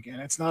pig,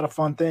 and it's not a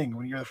fun thing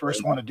when you're the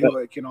first one to do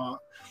it.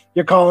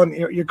 You're calling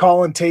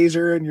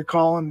Taser, and you're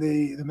calling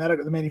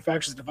the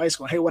manufacturer's device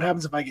going, hey, what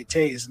happens if I get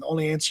tased? And the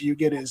only answer you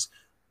get is,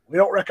 we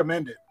don't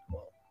recommend it.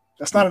 Well,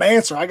 that's not an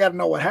answer. I got to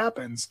know what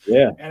happens.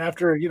 And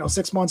after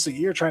 6 months, a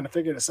year trying to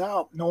figure this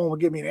out, no one would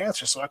give me an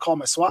answer. So I called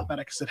my SWAT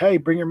medic and said, hey,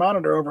 bring your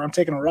monitor over. I'm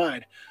taking a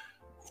ride.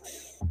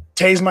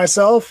 Tased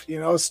myself,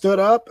 stood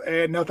up,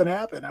 and nothing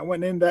happened. I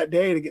went in that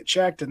day to get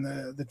checked, and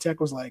the tech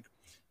was like,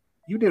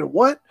 you did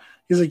what?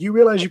 He's like, you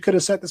realize you could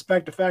have set this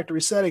back to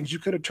factory settings. You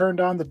could have turned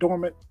on the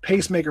dormant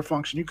pacemaker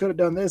function. You could have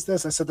done this.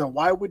 I said, then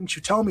why wouldn't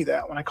you tell me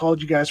that when I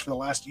called you guys for the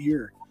last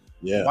year?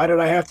 Why did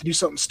I have to do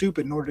something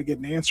stupid in order to get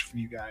an answer from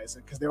you guys?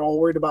 Because they're all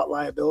worried about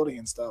liability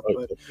and stuff.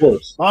 But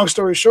long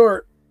story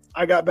short,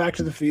 I got back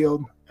to the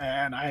field,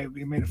 and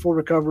we made a full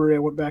recovery. I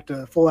went back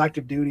to full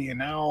active duty, and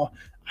now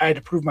I had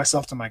to prove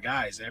myself to my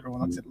guys.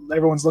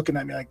 Everyone's looking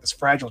at me like this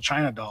fragile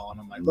China doll, and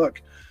I'm like,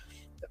 look,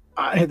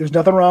 there's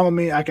nothing wrong with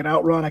me. I can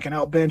outrun, I can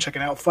outbench, I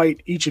can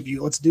outfight each of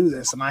you. Let's do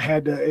this. And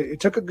it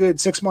took a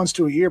good 6 months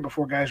to a year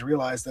before guys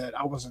realized that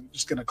I wasn't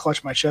just going to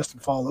clutch my chest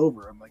and fall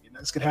over. I'm like,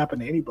 this could happen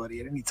to anybody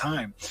at any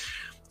time.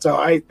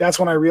 So that's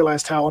when I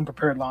realized how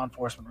unprepared law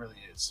enforcement really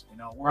is.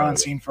 We're on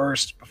scene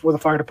first. Before the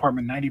fire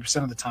department,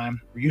 90% of the time,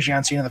 we're usually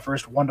on scene in the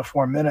first 1 to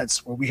 4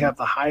 minutes, where we have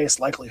the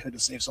highest likelihood to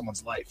save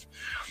someone's life.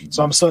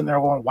 So I'm sitting there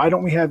going, why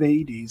don't we have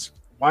AEDs?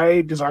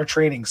 Why does our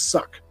training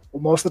suck?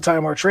 Well, most of the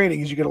time our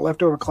training is you get a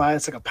leftover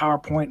class, like a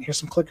PowerPoint, here's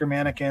some clicker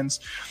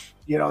mannequins.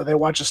 They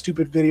watch a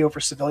stupid video for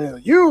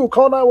civilians. You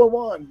call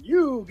 911,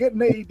 you get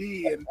an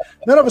AED, and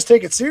none of us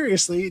take it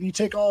seriously. And you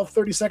take all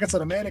 30 seconds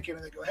on a mannequin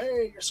and they go,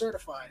 hey, you're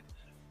certified.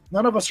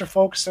 None of us are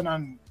focusing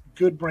on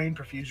good brain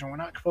perfusion. We're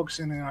not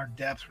focusing on our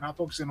depth. We're not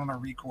focusing on our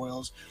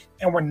recoils,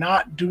 and we're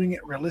not doing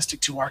it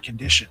realistic to our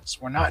conditions.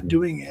 We're not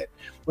doing it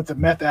with the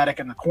meth addict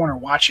in the corner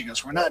watching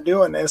us. We're not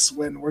doing this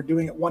when we're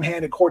doing it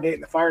one-handed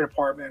coordinating the fire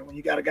department when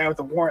you got a guy with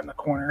a warrant in the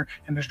corner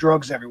and there's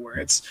drugs everywhere.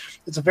 It's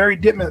a very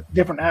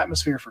different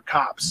atmosphere for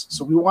cops.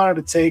 So we wanted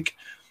to take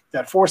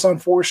that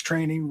force-on-force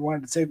training. We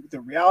wanted to take the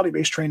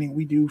reality-based training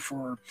we do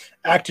for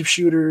active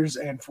shooters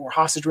and for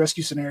hostage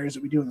rescue scenarios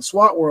that we do in the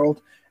SWAT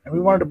world, and we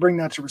wanted to bring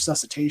that to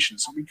resuscitation.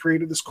 So we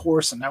created this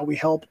course, and now we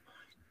help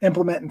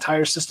implement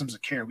entire systems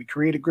of care. We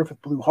created Griffith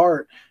Blue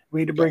Heart.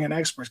 We had to bring in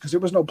experts because there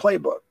was no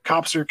playbook.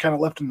 Cops are kind of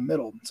left in the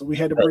middle. So we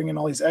had to bring in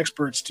all these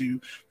experts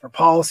for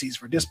policies,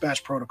 for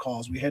dispatch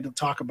protocols. We had to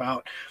talk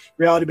about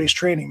reality-based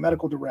training,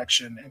 medical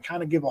direction, and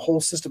kind of give a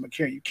whole system of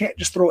care. You can't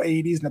just throw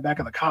AEDs in the back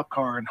of the cop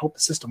car and hope the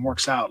system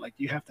works out. Like,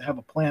 you have to have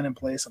a plan in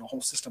place and a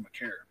whole system of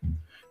care.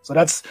 So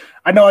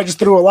I know I just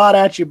threw a lot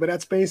at you, but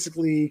that's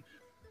basically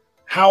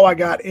how I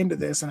got into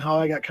this and how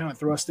I got kind of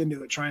thrust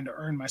into it, trying to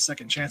earn my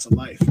second chance at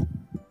life.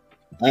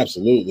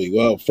 Absolutely.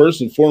 Well, first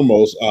and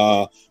foremost,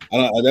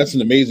 that's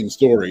an amazing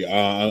story.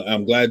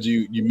 I'm glad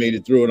you made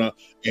it through it,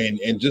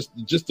 and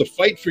just to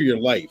fight for your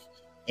life,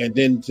 and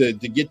then to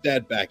get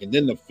that back, and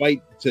then the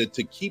fight to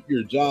keep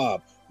your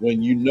job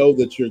when you know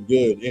that you're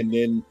good, and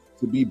then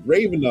to be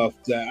brave enough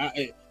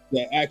to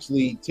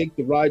actually take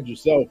the ride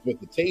yourself with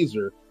the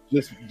taser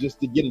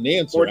just to get an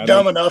answer. Or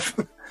dumb enough.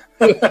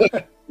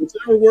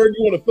 Whichever word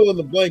you want to fill in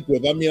the blank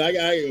with. I mean,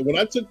 when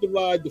I took the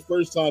ride the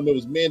first time, it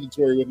was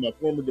mandatory with my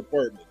former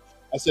department.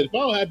 I said, if I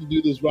don't have to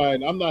do this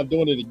ride, I'm not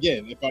doing it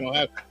again. If I don't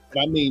have,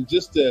 I mean,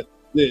 just to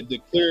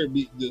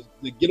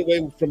get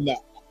away from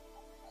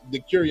the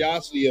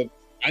curiosity of,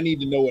 I need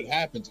to know what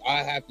happens. I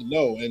have to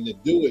know, and to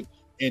do it,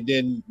 and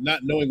then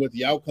not knowing what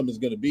the outcome is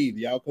going to be.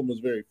 The outcome was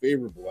very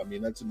favorable. I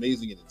mean, that's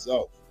amazing in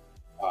itself.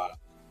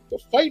 The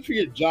fight for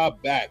your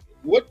job back.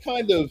 What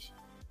kind of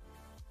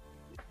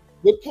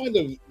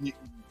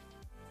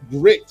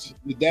grit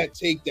did that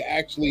take to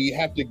actually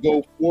have to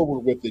go forward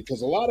with it?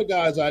 Because a lot of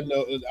guys I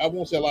know, I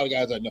won't say a lot of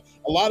guys I know,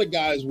 a lot of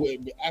guys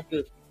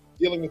after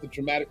dealing with a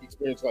traumatic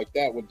experience like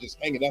that would just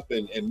hang it up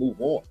and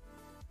move on.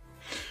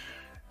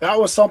 That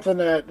was something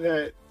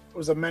that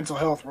was a mental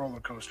health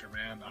roller coaster,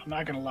 man. I'm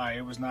not gonna lie,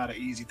 it was not an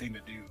easy thing to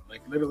do. Like,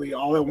 literally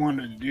all I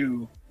wanted to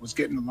do was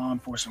get into law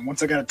enforcement.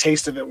 Once I got a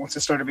taste of it, once I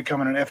started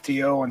becoming an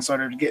FTO and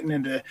started getting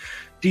into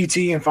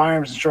DT and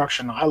firearms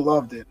instruction, I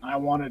loved it. I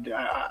wanted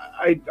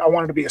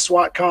to be a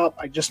SWAT cop.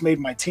 I just made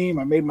my team.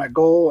 I made my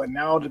goal, and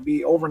now to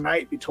be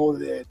overnight be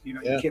told that you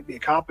can't be a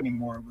cop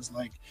anymore. It was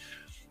like,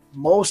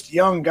 most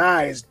young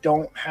guys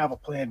don't have a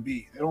plan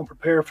B. They don't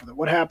prepare for that.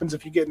 What happens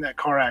if you get in that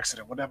car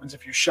accident? What happens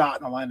if you're shot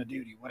in the line of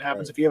duty? What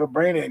happens if you have a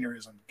brain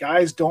aneurysm?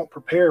 Guys don't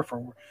prepare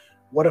for,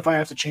 what if I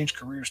have to change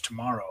careers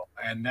tomorrow?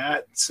 And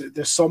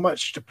there's so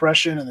much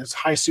depression, and there's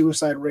high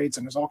suicide rates,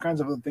 and there's all kinds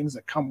of other things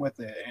that come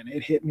with it. And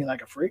it hit me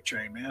like a freight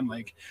train, man.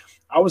 Like,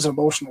 I was an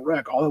emotional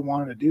wreck. All I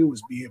wanted to do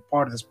was be a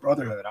part of this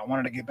brotherhood. I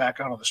wanted to get back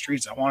out on the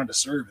streets. I wanted to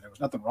serve, and there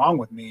was nothing wrong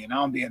with me. And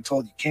now I'm being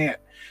told you can't.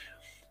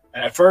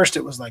 And at first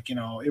it was like,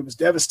 it was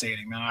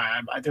devastating,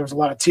 man. There was a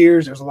lot of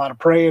tears. There was a lot of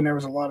praying. There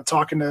was a lot of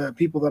talking to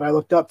people that I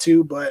looked up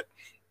to, but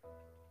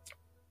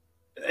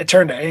it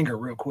turned to anger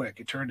real quick.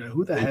 It turned to,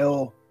 who the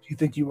hell do you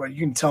think you are? You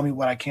can tell me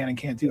what I can and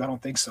can't do. I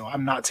don't think so.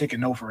 I'm not taking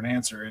no for an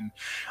answer. And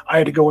I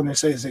had to go in there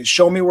and say,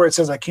 show me where it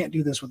says I can't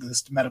do this with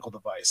this medical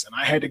device. And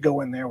I had to go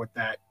in there with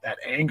that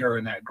anger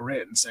and that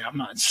grit and say, I'm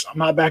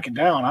not backing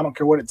down. I don't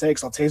care what it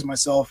takes. I'll tase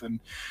myself. And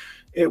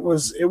it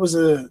was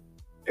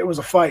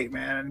a fight,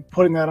 man, and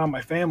putting that on my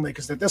family,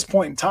 because at this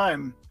point in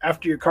time,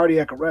 after your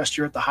cardiac arrest,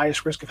 you're at the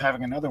highest risk of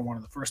having another one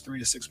in the first 3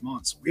 to 6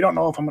 months. We don't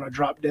know if I'm going to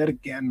drop dead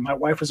again. My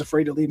wife was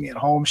afraid to leave me at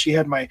home. She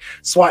had my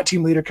SWAT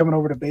team leader coming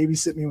over to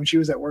babysit me when she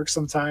was at work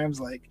sometimes.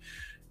 Like,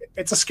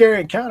 it's a scary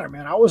encounter,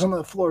 man. I was on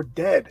the floor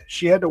dead.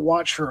 She had to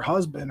watch her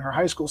husband, her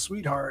high school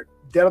sweetheart,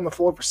 dead on the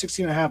floor for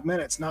 16 and a half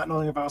minutes, not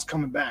knowing if I was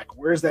coming back.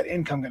 Where's that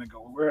income going to go?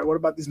 What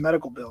about these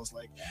medical bills?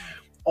 Like,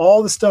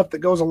 all the stuff that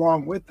goes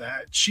along with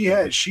that, she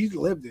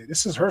lived it.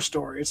 This is her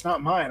story. It's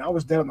not mine. I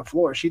was dead on the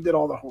floor. She did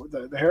all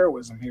the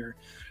heroism here.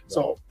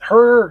 So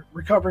her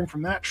recovering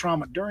from that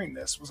trauma during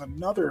this was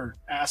another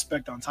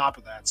aspect on top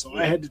of that. So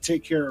I had to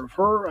take care of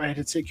her. I had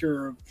to take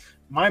care of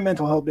my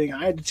mental health being.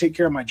 I had to take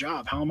care of my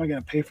job. How am I going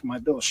to pay for my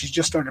bills? She's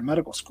just started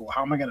medical school.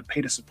 How am I going to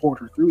pay to support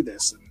her through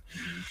this? And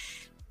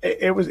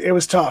it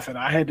was tough. And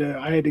I had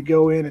to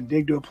go in and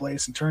dig to a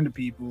place and turn to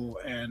people.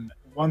 And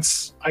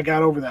once I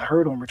got over that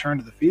hurdle and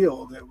returned to the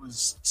field, it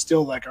was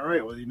still like, all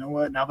right, well, you know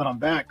what? Now that I'm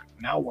back,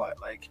 now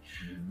what? Like,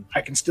 I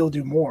can still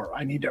do more.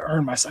 I need to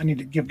earn I need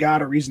to give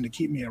God a reason to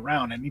keep me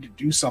around. I need to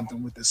do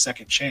something with this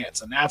second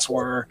chance. And that's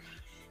where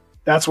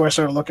I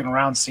started looking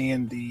around,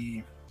 seeing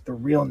the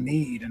real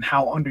need and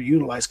how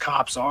underutilized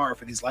cops are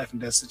for these life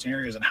and death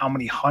scenarios, and how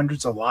many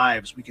hundreds of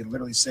lives we can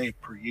literally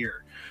save per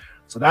year.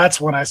 So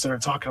that's when I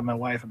started talking to my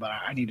wife about,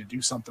 I need to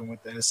do something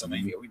with this.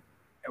 And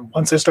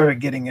once I started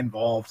getting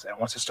involved, and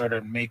once I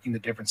started making the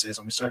differences,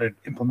 and we started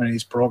implementing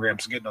these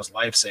programs and getting those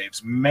life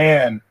saves,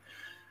 man,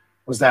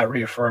 was that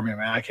reaffirming,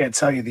 man. I can't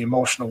tell you the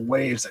emotional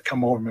waves that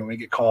come over me when we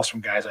get calls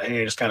from guys like,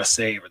 hey, I just got a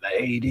save, or that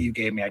AED you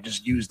gave me, I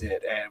just used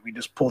it, and we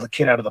just pulled the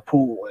kid out of the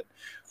pool. And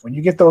when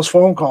you get those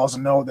phone calls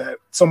and know that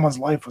someone's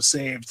life was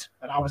saved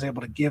and I was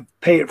able to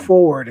pay it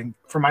forward and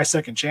for my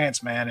second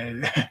chance,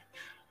 man,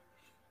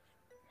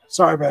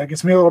 sorry, man, it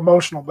gets me a little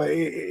emotional, but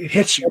it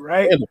hits you,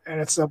 right? And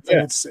it's something,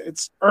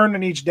 it's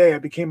earning each day.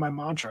 It became my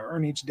mantra,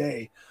 earn each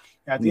day.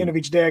 At the end of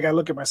each day, I got to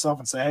look at myself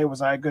and say, hey,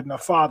 was I a good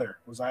enough father?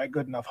 Was I a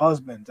good enough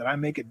husband? Did I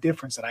make a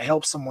difference? Did I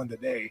help someone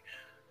today?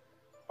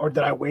 Or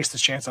did I waste the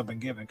chance I've been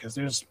given? Because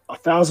there's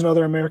 1,000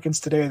 other Americans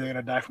today that are going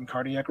to die from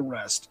cardiac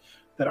arrest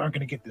that aren't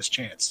going to get this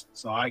chance.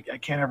 So I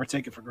can't ever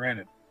take it for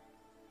granted.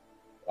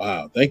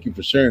 Wow, thank you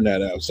for sharing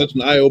that. It was such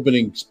an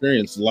eye-opening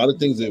experience. A lot of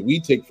things that we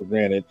take for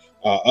granted,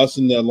 us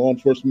in the law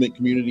enforcement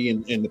community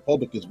and the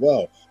public as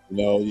well. You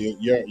know,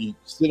 you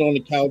sit on the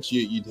couch,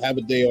 you have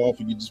a day off,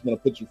 and you just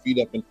want to put your feet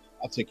up and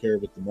I'll take care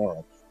of it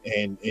tomorrow.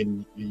 And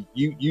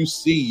you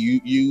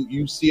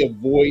see a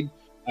void,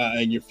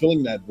 and you're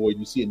filling that void.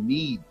 You see a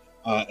need,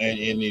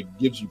 and it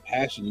gives you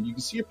passion, and you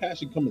can see your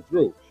passion coming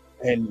through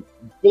and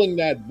filling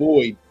that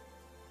void.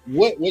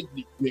 What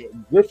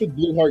Griffith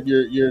Blue Heart,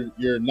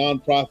 your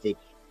nonprofit?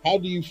 How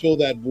do you fill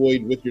that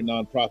void with your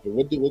nonprofit?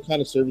 What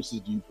kind of services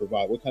do you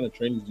provide? What kind of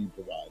trainings do you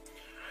provide?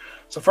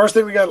 So first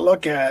thing we got to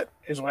look at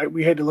is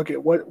we had to look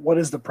at what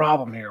is the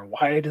problem here?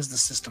 Why does the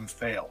system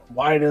fail?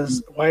 Why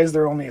is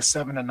there only a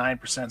 7 to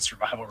 9%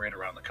 survival rate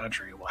around the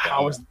country? Well,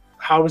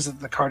 how is it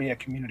the cardiac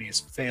community has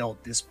failed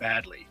this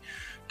badly?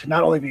 To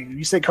not only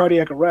you say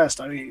cardiac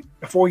arrest. I mean,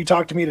 before you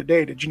talked to me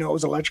today, did you know it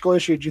was an electrical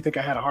issue? Did you think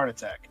I had a heart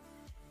attack?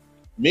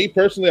 Me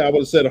personally, I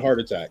would have said a heart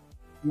attack.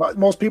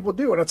 Most people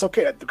do, and it's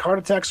okay. The heart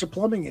attacks are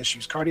plumbing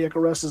issues. Cardiac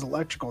arrest is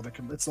electrical.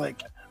 It's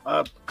like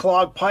a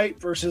clogged pipe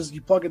versus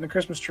you plug in the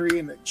Christmas tree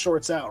and it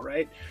shorts out,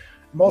 right?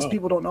 Most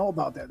people don't know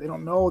about that. They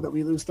don't know that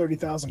we lose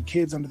 30,000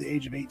 kids under the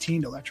age of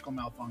 18 to electrical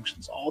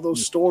malfunctions. All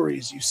those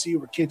stories you see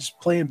where kids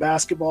playing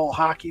basketball,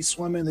 hockey,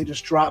 swimming, they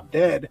just drop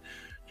dead,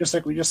 just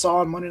like we just saw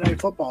on Monday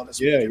Night Football this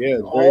weekend. Yeah.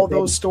 All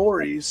those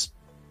stories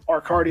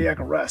are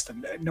cardiac arrest,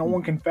 and no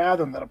one can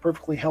fathom that a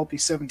perfectly healthy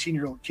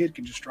 17-year-old kid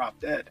can just drop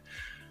dead.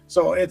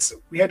 So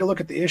we had to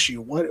look at the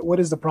issue. What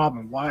is the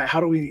problem?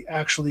 How do we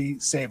actually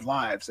save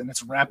lives? And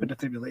it's rapid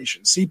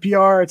defibrillation.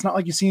 CPR, it's not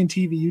like you see in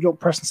TV. You don't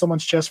press on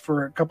someone's chest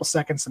for a couple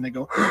seconds and they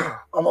go,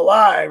 I'm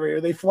alive,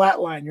 or they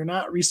flatline. You're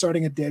not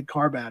restarting a dead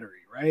car battery,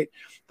 right?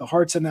 The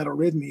heart's in that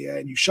arrhythmia,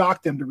 and you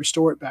shock them to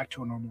restore it back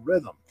to a normal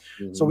rhythm.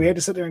 Mm-hmm. So we had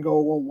to sit there and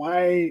go, well,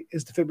 why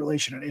is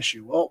defibrillation an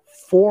issue? Well,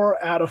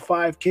 4 out of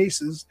 5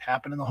 cases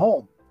happen in the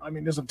home. I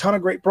mean, there's a ton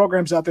of great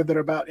programs out there that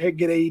are about, hey,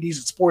 get AEDs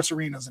at sports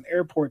arenas and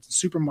airports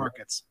and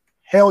supermarkets.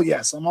 Hell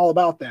yes, I'm all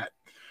about that.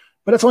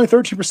 But it's only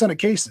 13% of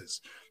cases.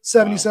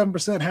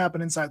 77%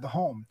 happen inside the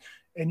home.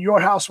 In your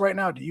house right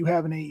now, do you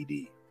have an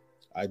AED?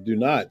 I do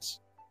not.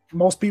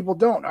 Most people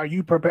don't. Are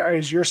you prepared?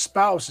 Is your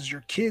spouse, is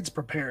your kids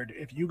prepared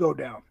if you go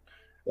down?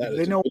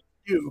 They know what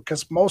to do,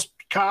 because most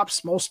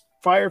cops, most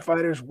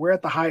firefighters, we're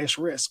at the highest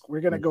risk.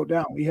 We're going to go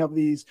down. We have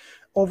these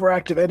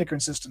overactive endocrine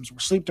systems. We're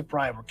sleep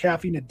deprived. We're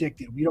caffeine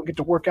addicted. We don't get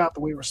to work out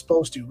the way we're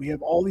supposed to. We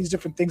have all these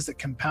different things that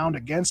compound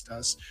against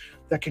us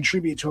that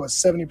contribute to a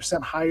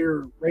 70%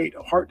 higher rate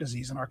of heart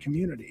disease in our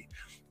community.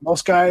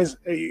 Most guys,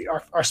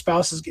 our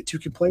spouses get too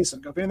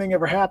complacent. If anything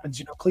ever happens,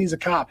 please a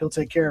cop, he'll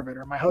take care of it.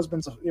 Or my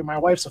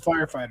wife's a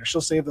firefighter, she'll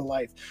save the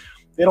life.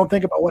 They don't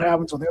think about what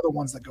happens when they're the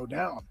ones that go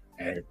down.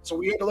 And so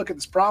we had to look at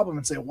this problem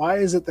and say, why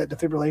is it that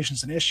defibrillation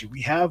is an issue?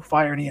 We have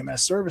fire and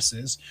EMS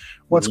services.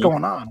 What's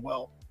going on?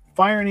 Well,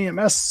 fire and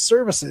EMS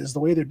services, the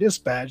way they're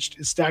dispatched,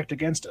 is stacked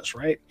against us,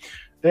 right?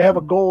 They have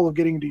a goal of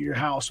getting to your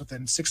house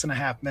within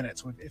 6.5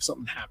 minutes if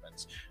something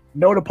happens.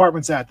 No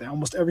department's at that.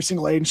 Almost every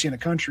single agency in the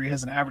country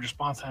has an average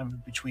response time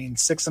of between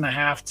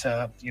 6.5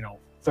 to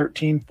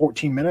 13,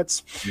 14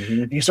 minutes.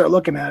 Mm-hmm. And you start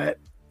looking at it,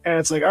 and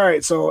it's like, all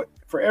right, so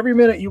for every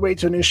minute you wait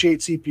to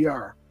initiate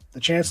CPR, the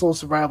chance of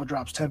survival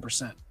drops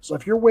 10%. So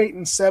if you're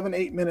waiting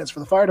 7-8 minutes for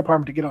the fire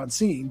department to get on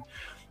scene,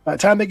 by the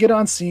time they get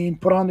on scene,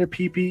 put on their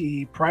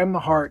PPE, prime the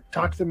heart,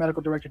 talk to the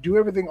medical director, do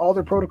everything all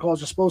their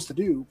protocols are supposed to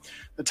do,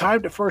 the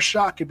time to first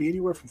shot could be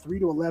anywhere from 3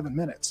 to 11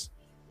 minutes.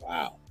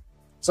 Wow.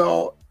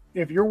 So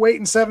if you're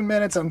waiting 7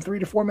 minutes and 3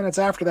 to 4 minutes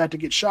after that to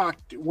get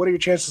shocked, what are your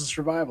chances of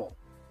survival?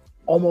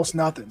 Almost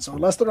nothing. So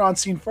unless they're on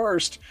scene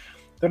first,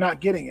 they're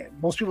not getting it.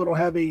 Most people don't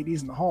have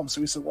AEDs in the home. So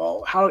we said,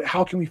 well,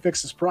 how can we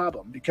fix this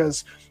problem?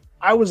 Because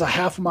I was a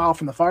half a mile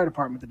from the fire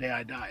department the day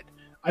I died.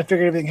 I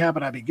figured everything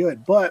happened, I'd be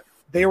good. But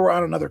they were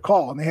on another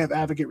call, and they have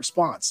advocate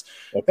response.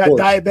 That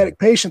diabetic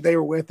patient they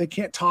were with, they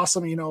can't toss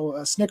them,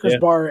 a Snickers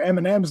bar or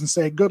M&Ms and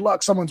say, good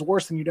luck, someone's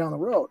worse than you down the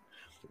road.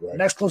 Right. The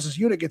next closest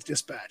unit gets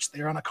dispatched.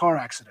 They're on a car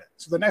accident.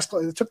 So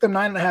it took them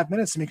 9.5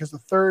 minutes to me because the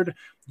third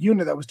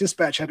unit that was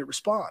dispatched had to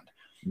respond.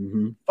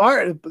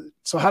 Mm-hmm.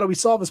 So how do we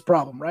solve this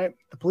problem, right?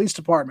 The police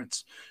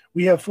departments,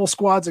 we have full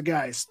squads of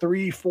guys,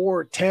 3,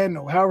 4, 10,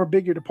 however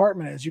big your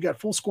department is. You got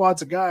full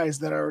squads of guys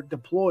that are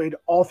deployed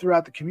all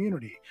throughout the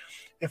community.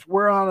 if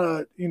we're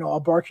on a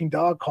barking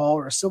dog call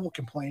or a civil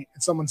complaint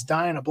and someone's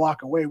dying a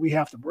block away, we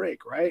have to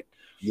break, right?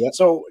 Yep.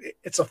 So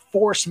it's a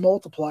force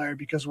multiplier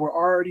because we're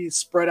already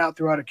spread out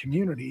throughout a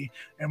community.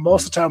 And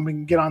most of the time we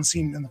can get on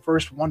scene in the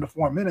first 1 to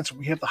 4 minutes and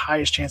we have the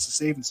highest chance of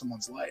saving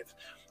someone's life.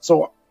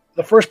 So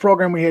the first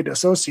program we had to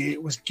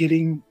associate was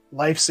getting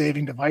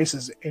life-saving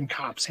devices in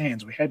cops'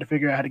 hands. We had to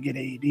figure out how to get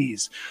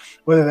AEDs,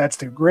 whether that's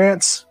through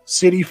grants,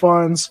 city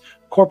funds,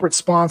 corporate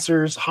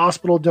sponsors,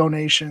 hospital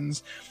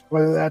donations,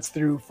 whether that's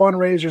through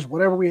fundraisers,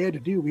 whatever we had to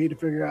do, we had to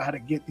figure out how to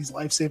get these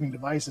life-saving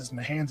devices in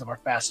the hands of our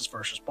fastest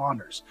first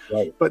responders.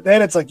 Right. But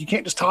then it's like, you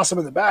can't just toss them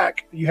in the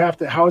back. You have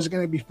to, how is it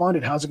going to be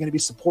funded? How's it going to be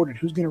supported?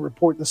 Who's going to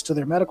report this to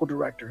their medical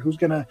director?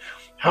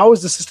 How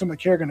is the system of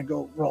care going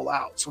to roll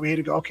out? So we had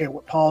to go, okay,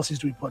 what policies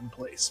do we put in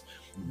place?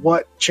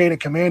 What chain of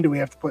command do we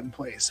have to put in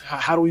place?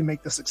 How do we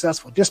make this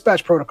successful?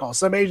 Dispatch protocol.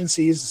 Some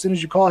agencies, as soon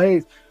as you call,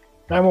 hey,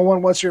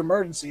 911, what's your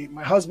emergency?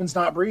 My husband's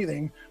not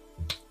breathing.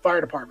 Fire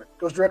department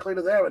goes directly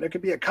to them. And there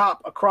could be a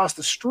cop across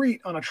the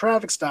street on a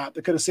traffic stop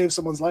that could have saved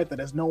someone's life that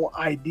has no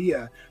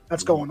idea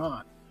that's going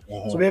on.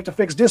 So we have to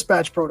fix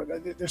dispatch protocol.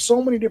 There's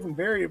so many different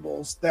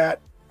variables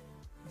that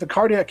the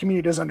cardiac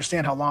community doesn't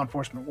understand how law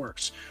enforcement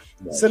works.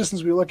 Right.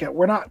 Citizens we look at,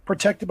 we're not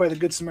protected by the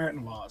Good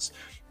Samaritan laws.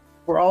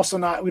 We're also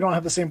not, we don't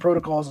have the same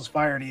protocols as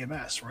fire and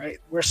EMS, right?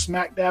 We're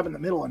smack dab in the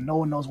middle and no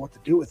one knows what to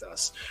do with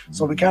us.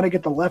 So we kind of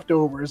get the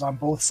leftovers on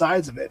both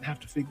sides of it and have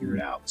to figure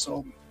it out.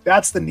 So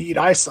that's the need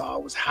I saw,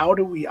 was how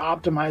do we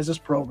optimize this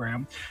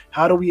program?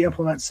 How do we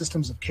implement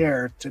systems of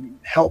care to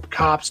help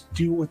cops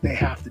do what they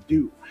have to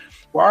do?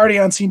 We're already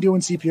on scene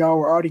doing CPR.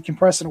 We're already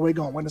compressing away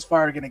going, when is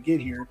fire going to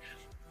get here?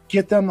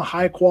 Get them the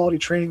high quality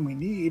training we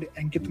need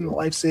and get them the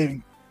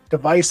life-saving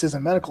devices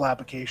and medical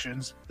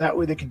applications. That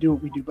way they can do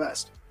what we do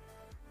best.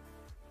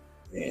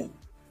 Man,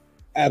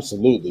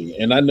 absolutely.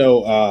 And I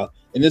know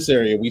in this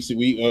area,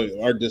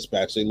 our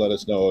dispatch, they let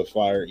us know if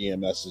fire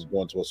EMS is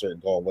going to a certain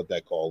call, what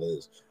that call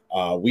is.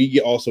 We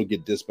also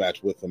get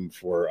dispatched with them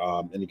for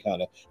any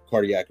kind of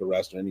cardiac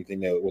arrest or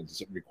anything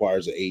that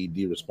requires an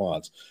AED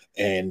response.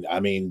 And I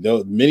mean,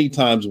 many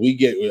times we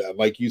get,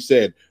 like you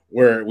said,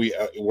 where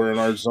we're in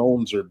our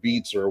zones or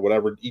beats or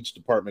whatever each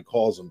department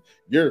calls them,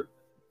 you're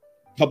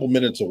couple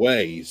minutes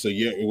away, so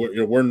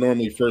we're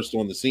normally first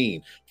on the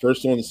scene.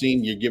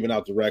 You're giving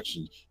out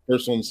directions.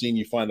 First on the scene,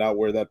 you find out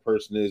where that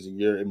person is, and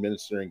you're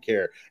administering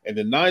care. And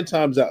then 9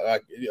 times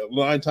out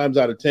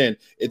of 10,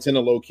 it's in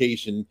a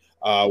location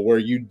where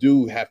you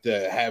do have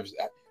to have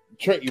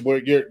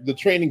the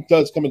training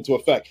does come into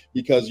effect,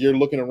 because you're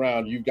looking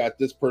around. You've got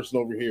this person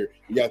over here.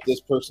 You got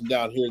this person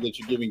down here that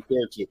you're giving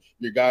care to.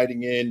 You're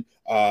guiding in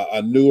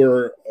a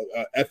newer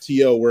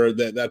FTO where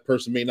that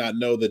person may not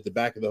know that the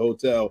back of the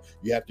hotel,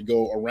 you have to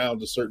go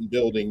around a certain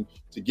building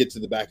to get to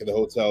the back of the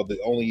hotel that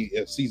only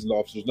seasoned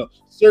officers know.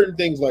 Certain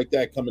things like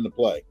that come into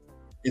play.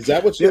 Is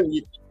that what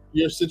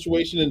your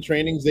situation and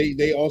trainings,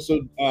 they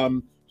also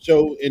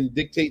show and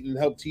dictate and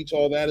help teach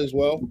all that as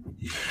well?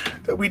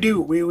 We do.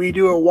 We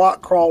do a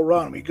walk, crawl,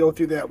 run. We go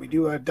through that. We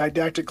do a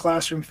didactic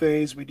classroom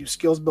phase. We do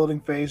skills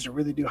building phase to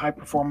really do high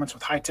performance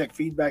with high-tech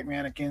feedback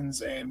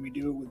mannequins. And we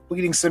do it with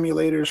bleeding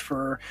simulators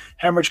for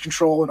hemorrhage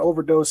control and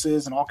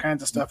overdoses and all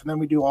kinds of stuff. And then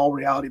we do all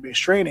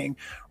reality-based training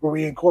where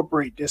we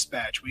incorporate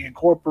dispatch. We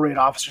incorporate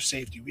officer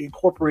safety. We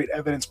incorporate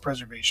evidence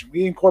preservation.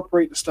 We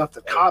incorporate the stuff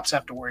that cops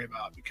have to worry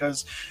about,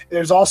 because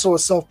there's also a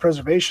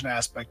self-preservation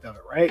aspect of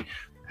it, right?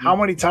 How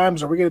many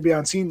times are we going to be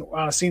on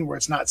a scene where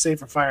it's not safe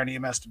for fire and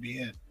EMS to be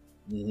in?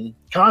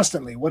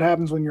 Constantly. What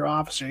happens when your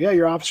officer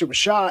was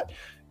shot,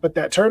 but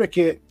that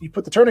tourniquet, you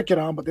put the tourniquet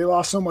on, but they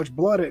lost so much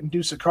blood it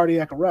induced a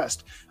cardiac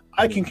arrest.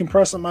 I can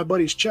compress on my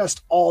buddy's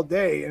chest all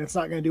day and it's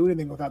not going to do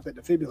anything without that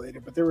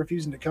defibrillator, but they're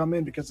refusing to come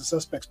in because the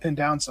suspect's pinned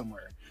down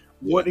somewhere.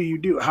 What do you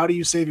do? How do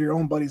you save your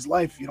own buddy's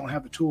life if you don't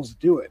have the tools to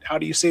do it? How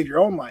do you save your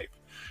own life?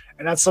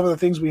 And that's some of the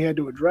things we had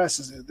to address.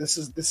 This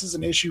is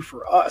an issue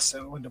for us.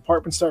 And when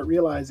departments start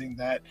realizing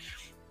that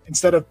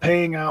instead of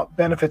paying out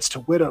benefits to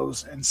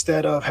widows,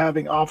 instead of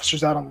having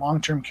officers out on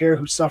long-term care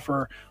who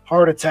suffer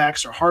heart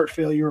attacks or heart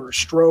failure or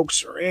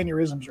strokes or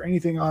aneurysms or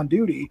anything on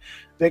duty,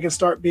 they can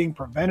start being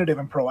preventative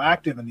and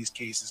proactive in these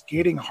cases,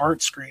 getting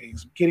heart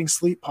screenings, getting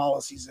sleep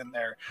policies in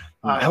there,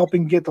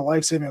 helping get the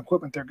life-saving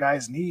equipment their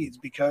guys needs,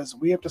 because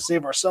we have to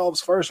save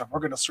ourselves first if we're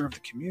going to serve the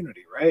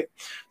community, right?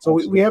 So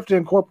we have to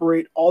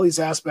incorporate all these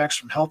aspects,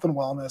 from health and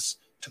wellness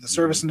to the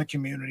service in the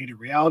community to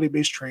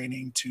reality-based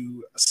training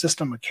to a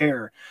system of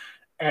care.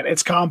 And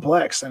it's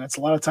complex, and it's a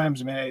lot of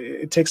times, man,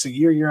 it takes a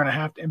year and a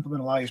half to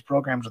implement a lot of these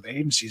programs with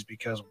agencies,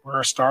 because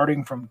we're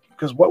starting from,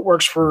 because what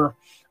works for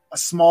a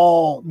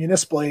small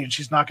municipal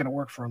agency is not going to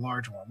work for a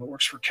large one. What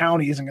works for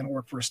county isn't going to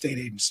work for a state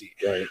agency.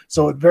 Right.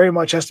 So it very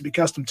much has to be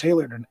custom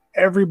tailored, and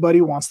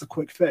everybody wants the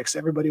quick fix.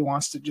 Everybody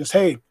wants to just,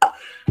 hey,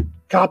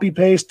 copy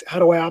paste. How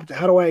do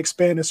I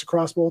expand this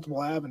across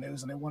multiple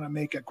avenues? And they want to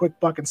make a quick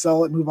buck and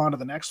sell it, move on to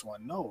the next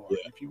one. No,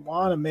 if you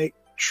want to make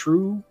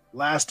true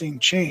lasting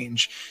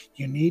change,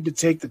 you need to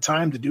take the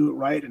time to do it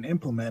right and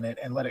implement it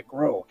and let it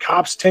grow.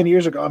 Cops 10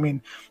 years ago,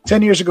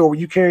 were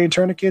you carrying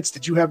tourniquets?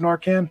 Did you have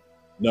Narcan?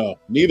 No,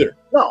 neither.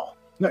 No.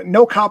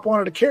 No cop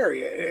wanted to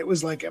carry it. It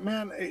was like,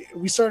 man,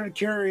 we started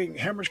carrying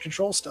hemorrhage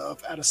control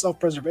stuff out of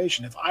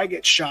self-preservation. If I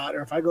get shot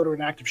or if I go to an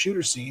active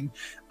shooter scene,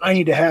 I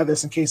need to have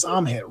this in case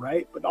I'm hit,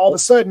 right? But all of a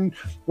sudden,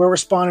 we're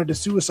responding to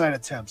suicide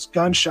attempts,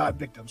 gunshot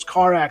victims,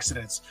 car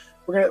accidents.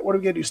 What are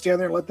we gonna do?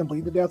 Stand there and let them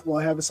bleed to death while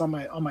I have this on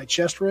my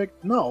chest rig?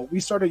 No, we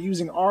started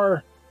using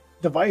our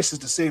devices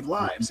to save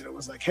lives, and it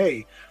was like,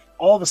 hey,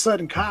 all of a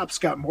sudden, cops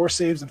got more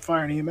saves than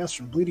fire and EMS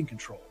from bleeding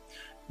control.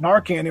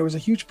 Narcan, there was a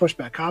huge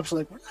pushback. Cops were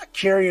like, we're not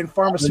carrying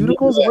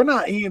pharmaceuticals. We're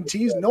not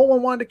EMTs. No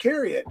one wanted to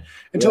carry it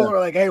until they were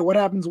like, hey, what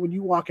happens when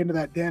you walk into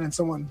that den and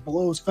someone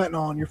blows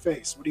fentanyl in your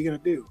face? What are you going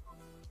to do?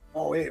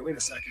 Oh, wait a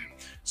second.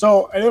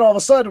 So, and then all of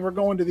a sudden, we're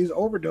going to these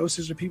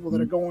overdoses of people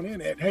that are going in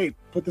and, hey,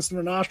 put this in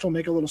their nostril,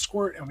 make a little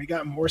squirt, and we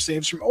got more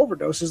saves from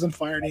overdoses than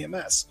fire and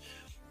EMS.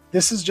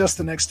 This is just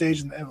the next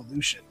stage in the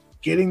evolution.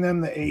 Getting them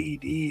the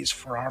AEDs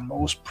for our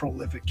most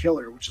prolific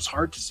killer, which is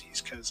heart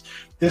disease, because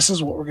this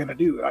is what we're going to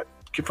do.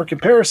 For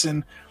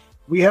comparison,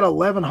 we had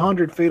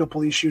 1,100 fatal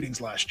police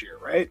shootings last year,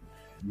 right?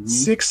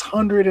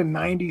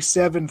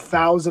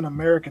 697,000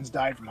 Americans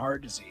died from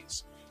heart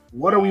disease.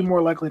 What are we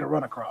more likely to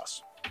run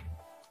across?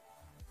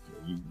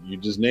 You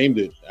just named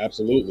it.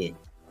 Absolutely.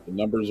 The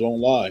numbers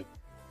won't lie.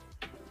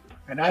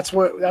 And that's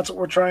what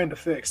we're trying to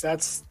fix.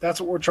 That's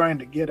what we're trying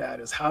to get at,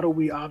 is how do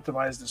we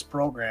optimize this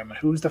program? And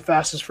who's the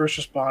fastest first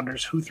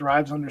responders? Who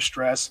thrives under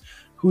stress?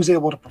 Who's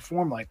able to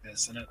perform like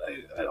this? And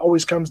it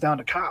always comes down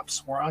to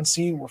cops. We're on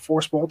scene. We're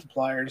force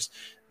multipliers.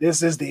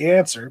 This is the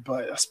answer,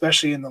 but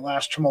especially in the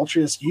last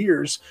tumultuous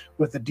years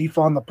with the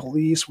defund the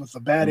police, with the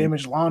bad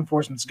image law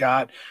enforcement's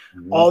got,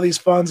 all these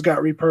funds got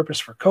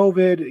repurposed for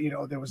COVID. You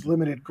know, there was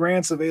limited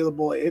grants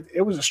available.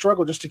 It was a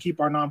struggle just to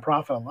keep our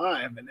nonprofit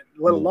alive, and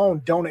let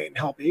alone donate and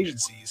help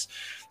agencies.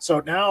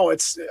 So now I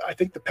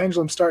think the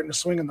pendulum's starting to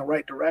swing in the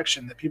right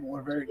direction, that people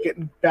are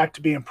getting back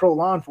to being pro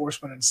law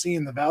enforcement and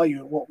seeing the value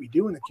in what we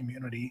do in the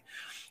community.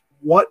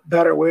 What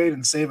better way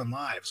than saving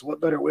lives?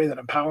 What better way than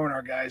empowering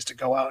our guys to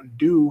go out and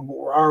do what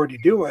we're already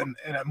doing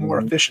in a more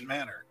efficient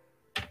manner?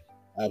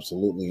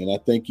 Absolutely. And I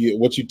think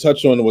what you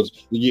touched on was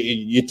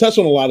you touched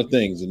on a lot of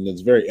things, and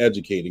it's very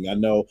educating. I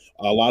know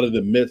a lot of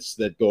the myths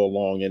that go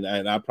along, and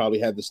I probably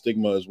had the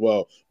stigma as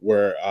well,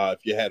 where if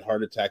you had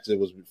heart attacks, it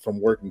was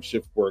from working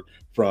shift work,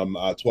 from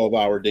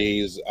 12-hour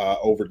days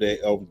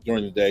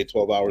during the day,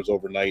 12 hours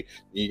overnight.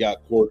 You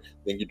got court,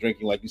 then you're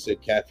drinking, like you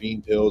said,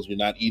 caffeine pills. You're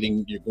not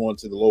eating. You're going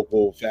to the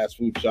local fast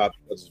food shop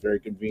because it's very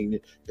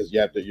convenient, because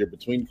you're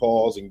between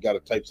calls and you got to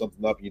type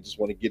something up and you just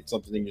want to get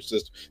something in your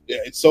system.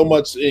 It's so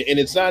much, and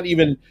it's not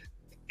even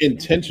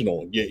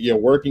intentional. You're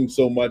working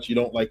so much, you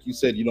don't, like you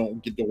said, you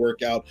don't get to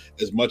work out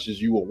as much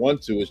as you will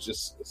want to. It's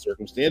just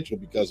circumstantial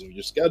because of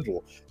your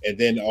schedule. And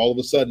then all of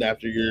a sudden,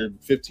 after you're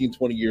 15,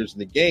 20 years in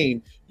the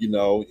game, you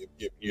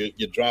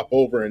drop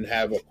over and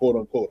have a quote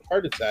unquote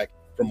heart attack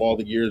from all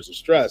the years of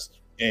stress.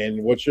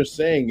 And what you're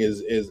saying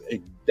is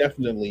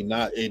definitely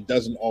not, it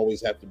doesn't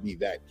always have to be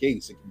that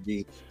case. It can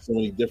be so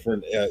many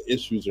different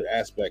issues or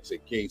aspects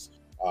at case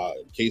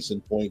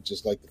in point,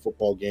 just like the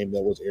football game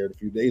that was aired a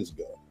few days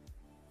ago.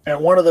 And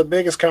one of the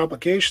biggest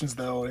complications,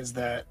 though, is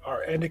that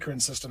our endocrine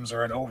systems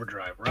are in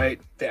overdrive, right?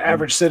 The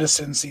average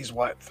citizen sees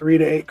 3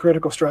 to 8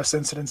 critical stress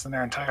incidents in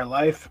their entire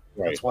life.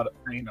 Right. That's what,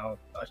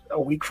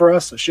 a week for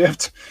us, a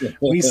shift.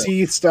 We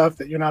see stuff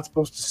that you're not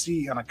supposed to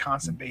see on a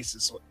constant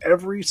basis. So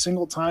every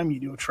single time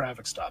you do a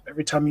traffic stop,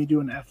 every time you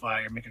do an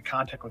FI or make a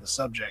contact with a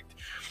subject,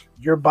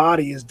 your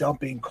body is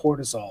dumping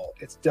cortisol,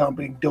 it's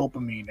dumping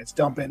dopamine, it's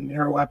dumping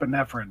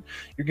neuroepinephrine.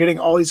 You're getting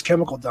all these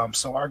chemical dumps.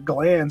 So our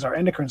glands, our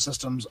endocrine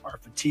systems are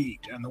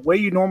fatigued. And the way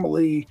you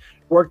normally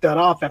work that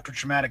off after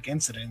traumatic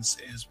incidents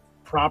is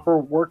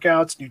proper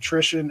workouts,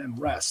 nutrition, and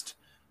rest.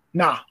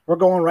 Nah, we're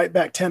going right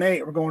back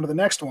 10-8. We're going to the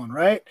next one,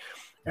 right?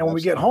 And when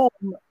we get home,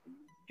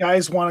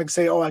 guys want to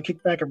say, oh, I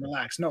kick back and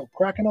relax. No,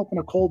 cracking open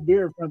a cold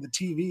beer in front of the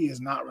TV is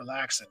not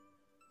relaxing.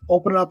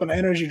 Opening up an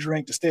energy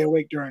drink to stay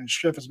awake during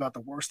shift is about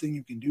the worst thing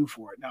you can do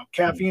for it. Now,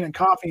 caffeine and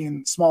coffee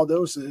in small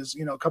doses,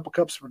 a couple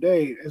cups per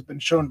day, has been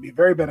shown to be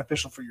very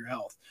beneficial for your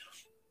health.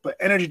 But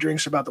energy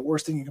drinks are about the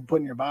worst thing you can put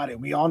in your body.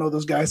 And we all know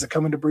those guys that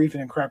come into briefing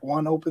and crack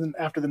one open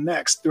after the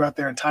next throughout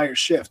their entire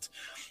shift.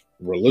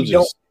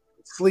 Religious.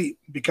 Sleep,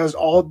 because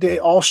all day,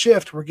 all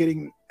shift, we're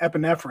getting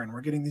epinephrine,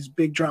 we're getting these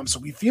big jumps. So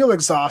we feel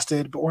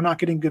exhausted, but we're not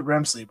getting good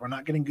REM sleep. We're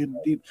not getting good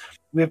deep.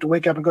 We have to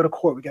wake up and go to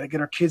court. We got to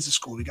get our kids to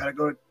school. We got to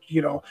go,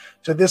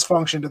 to this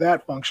function, to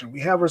that function. We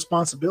have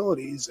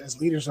responsibilities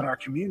as leaders in our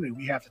community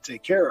we have to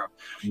take care of.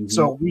 Mm-hmm.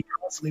 So we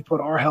constantly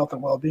put our health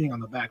and well-being on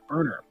the back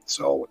burner.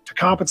 So to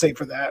compensate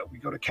for that, we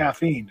go to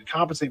caffeine. To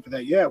compensate for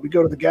that, we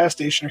go to the gas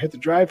station or hit the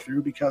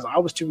drive-through because I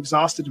was too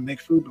exhausted to make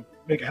food, but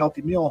make a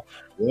healthy meal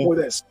for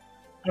this.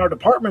 And our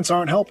departments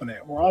aren't helping it.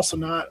 We're also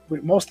not,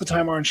 most of the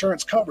time our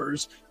insurance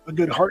covers a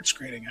good heart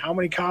screening. How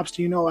many cops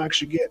do you know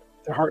actually get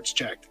their hearts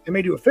checked? They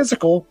may do a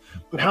physical,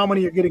 but how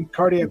many are getting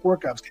cardiac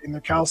workups, getting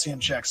their calcium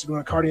checks,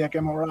 doing a cardiac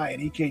MRI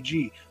and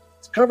EKG?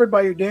 It's covered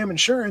by your damn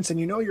insurance, and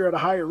you're at a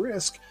higher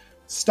risk.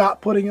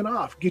 Stop putting it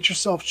off. Get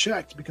yourself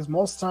checked, because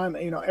most of the time,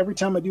 every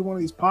time I do one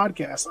of these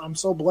podcasts, I'm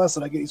so blessed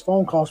that I get these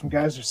phone calls from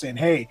guys that are saying,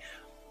 hey,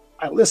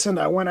 I listened,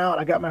 I went out,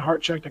 I got my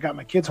heart checked, I got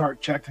my kid's heart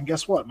checked, and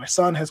guess what? My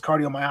son has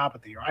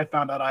cardiomyopathy, or I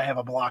found out I have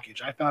a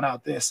blockage. I found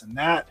out this, and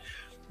that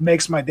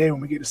makes my day when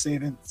we get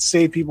to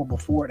save people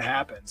before it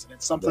happens. And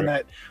it's something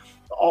that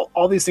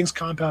all these things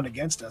compound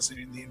against us. I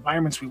mean, the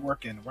environments we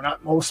work in, we're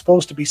not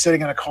supposed to be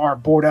sitting in a car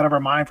bored out of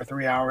our mind for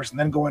 3 hours and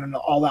then going into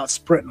all-out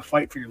sprint and a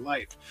fight for your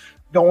life.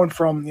 Going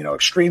from,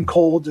 extreme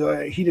cold to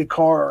a heated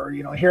car, or,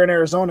 here in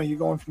Arizona, you're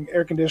going from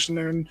air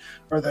conditioning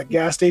or the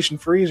gas station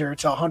freezer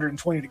to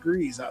 120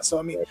 degrees. So,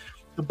 I mean,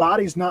 the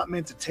body's not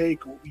meant to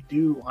take what we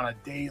do on a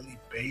daily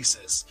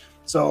basis.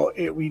 So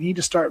we need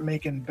to start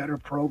making better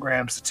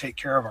programs to take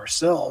care of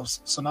ourselves.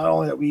 So not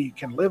only that we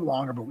can live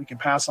longer, but we can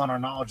pass on our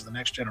knowledge to the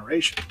next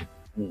generation.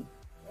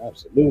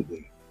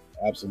 Absolutely.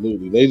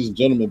 Ladies and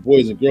gentlemen,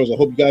 boys and girls, I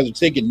hope you guys are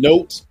taking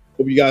notes.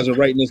 Hope you guys are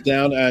writing this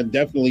down, and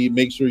definitely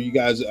make sure you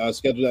guys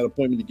schedule that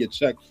appointment to get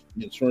checked.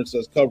 The insurance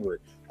does cover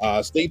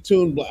it. Stay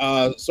tuned.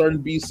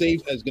 Sergeant Be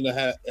Safe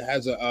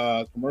has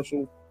a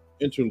commercial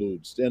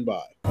interlude. Stand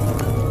by.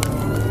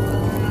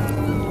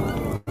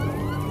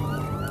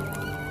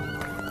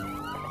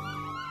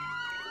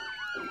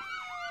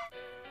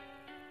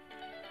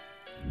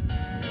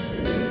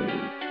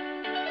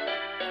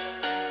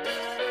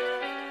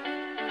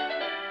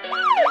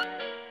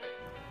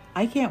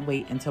 I can't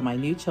wait until my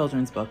new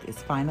children's book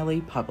is finally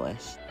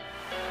published.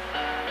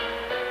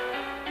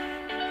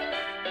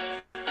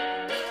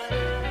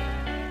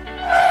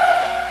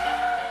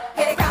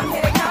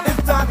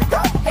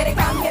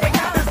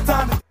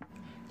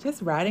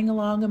 Just riding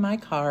along in my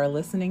car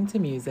listening to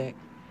music.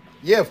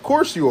 Yeah, of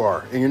course you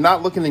are. And you're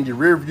not looking in your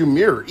rearview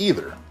mirror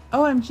either.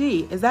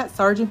 OMG, is that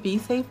Sergeant Be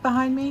Safe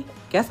behind me?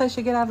 Guess I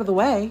should get out of the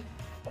way.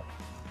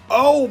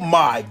 Oh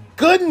my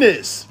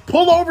goodness!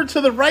 Pull over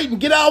to the right and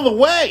get out of the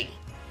way!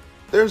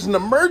 There's an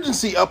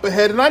emergency up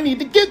ahead and I need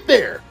to get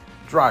there!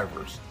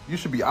 Drivers, you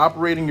should be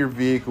operating your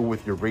vehicle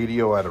with your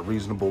radio at a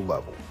reasonable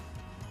level.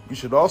 You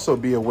should also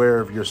be aware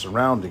of your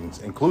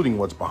surroundings, including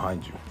what's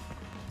behind you.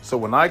 So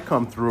when I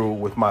come through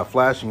with my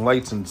flashing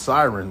lights and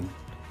siren,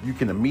 you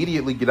can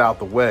immediately get out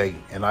the way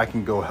and I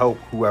can go help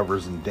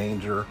whoever's in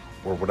danger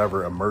or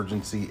whatever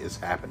emergency is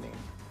happening.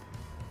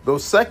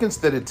 Those seconds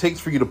that it takes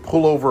for you to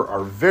pull over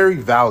are very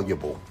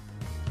valuable.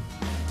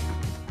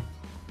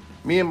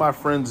 Me and my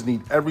friends need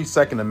every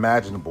second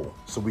imaginable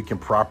so we can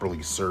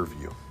properly serve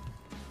you.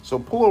 So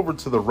pull over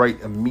to the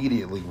right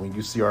immediately when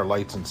you see our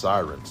lights and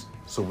sirens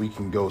so we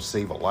can go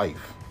save a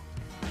life.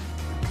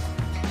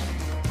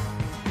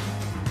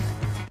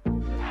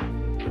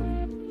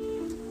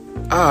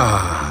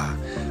 Ah,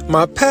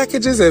 my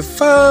packages have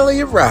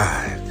finally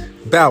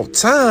arrived. About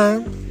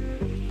time.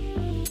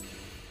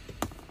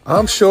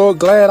 I'm sure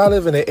glad I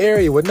live in an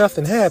area where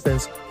nothing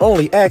happens.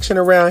 Only action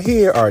around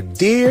here are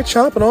deer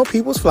chomping on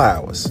people's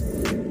flowers.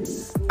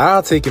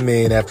 I'll take him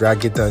in after I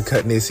get done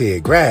cutting this here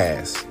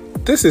grass.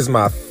 This is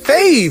my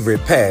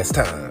favorite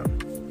pastime.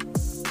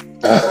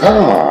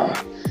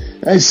 Aha!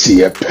 I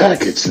see a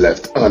package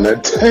left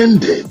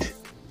unattended.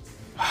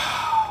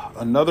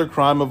 Another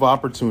crime of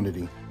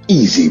opportunity.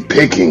 Easy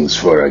pickings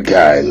for a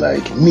guy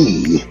like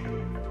me.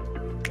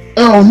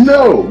 Oh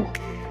no!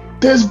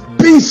 There's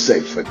Be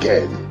Safe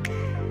again.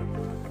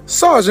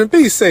 Sergeant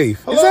Be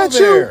Safe, Hello is that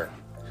there.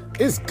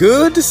 you? It's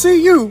good to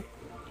see you.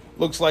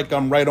 Looks like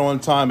I'm right on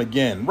time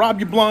again. Rob,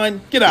 you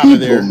blind? Get out of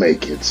there. People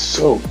make it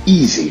so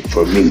easy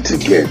for me to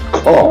get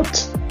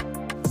caught.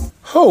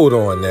 Hold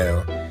on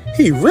now.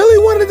 He really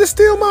wanted to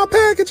steal my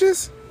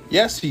packages?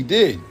 Yes, he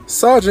did.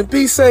 Sergeant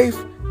Be Safe,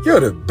 you're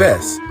the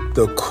best.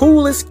 The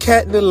coolest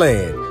cat in the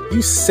land.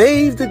 You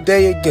saved the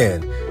day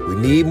again. We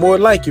need more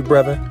like you,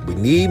 brother. We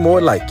need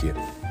more like you.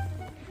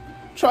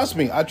 Trust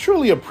me, I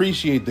truly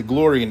appreciate the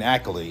glory and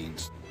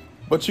accolades.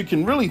 But you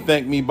can really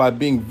thank me by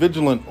being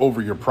vigilant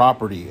over your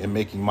property and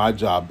making my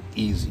job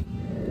easy.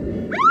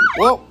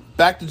 Well,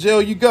 back to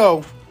jail you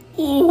go.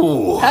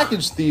 Ooh.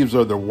 Package thieves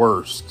are the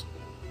worst.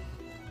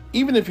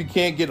 Even if you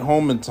can't get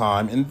home in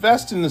time,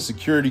 invest in the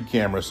security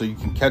camera so you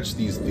can catch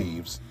these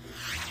thieves.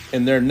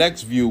 And their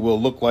next view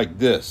will look like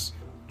this.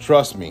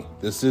 Trust me,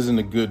 this isn't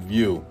a good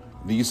view.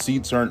 These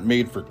seats aren't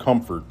made for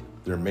comfort,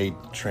 they're made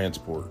to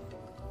transport.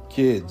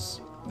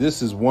 Kids,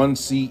 this is one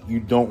seat you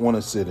don't want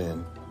to sit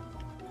in.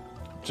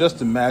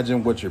 Just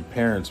imagine what your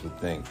parents would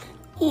think.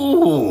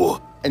 Ooh.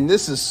 And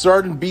this is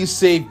Sergeant Be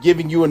Safe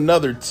giving you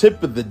another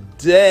tip of the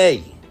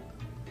day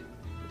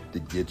to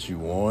get you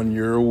on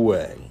your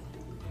way.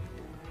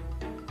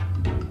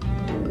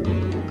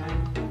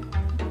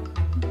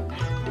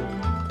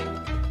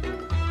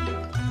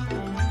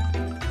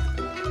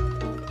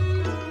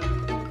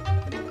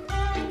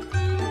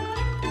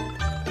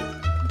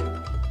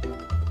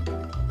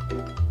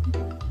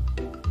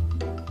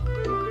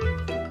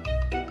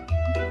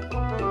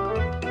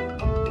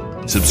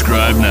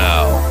 Subscribe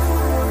now.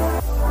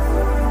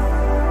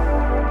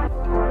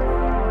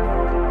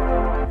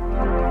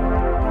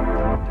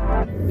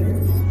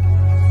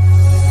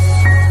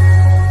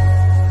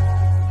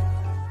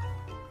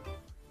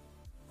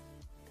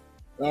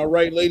 All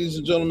right, ladies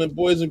and gentlemen,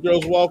 boys and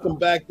girls, welcome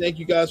back. Thank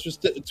you guys for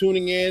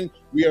tuning in.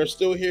 We are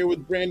still here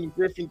with Brandon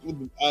Griffin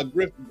with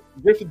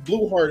Griffith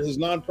Blueheart, his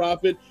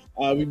nonprofit.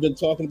 We've been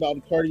talking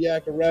about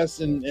cardiac arrests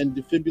and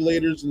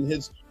defibrillators and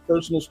his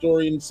personal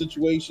story and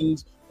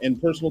situations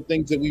and personal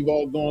things that we've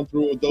all gone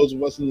through with those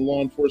of us in the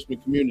law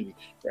enforcement community.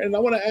 Brandon, I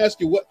want to ask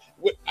you what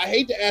I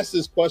hate to ask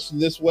this question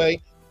this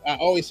way. I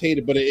always hate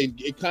it, but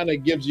it kind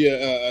of gives you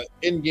an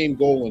end-game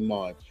goal in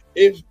mind.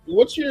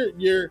 What's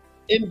your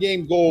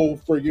end-game goal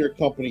for your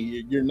company,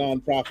 your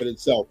nonprofit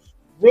itself?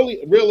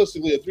 Really,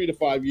 realistically, a 3 to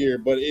 5 year.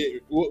 But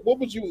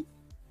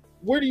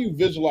where do you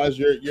visualize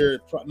your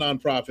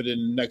nonprofit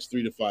in the next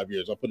 3 to 5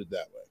 years? I'll put it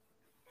that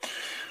way.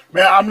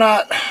 Man,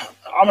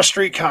 I'm a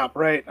street cop,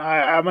 right?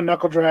 I'm a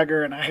knuckle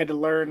dragger, and I had to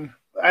learn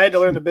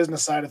the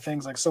business side of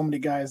things like so many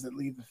guys that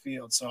leave the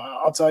field. So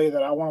I'll tell you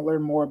that I want to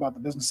learn more about the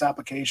business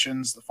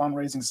applications, the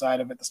fundraising side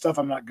of it, the stuff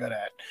I'm not good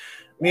at.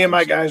 Me and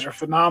my guys are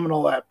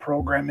phenomenal at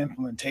program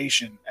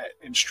implementation, at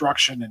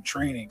instruction and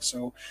training.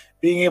 So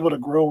being able to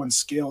grow and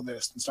scale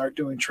this and start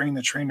doing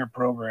train-the-trainer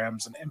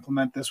programs and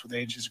implement this with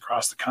agencies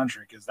across the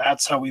country, because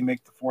that's how we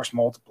make the force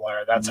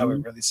multiplier. That's how we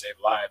really save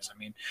lives. I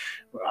mean,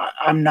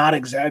 I'm not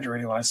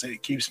exaggerating when I say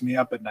it keeps me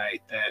up at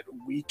night that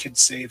we could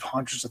save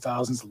hundreds of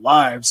thousands of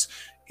lives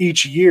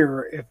each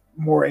year if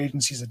more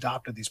agencies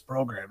adopted these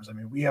programs. I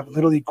mean, we have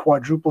literally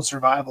quadrupled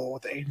survival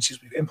with the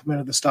agencies we've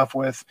implemented the stuff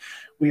with.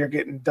 We are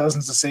getting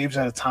dozens of saves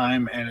at a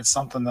time, and it's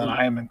something that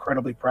I am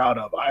incredibly proud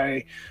of.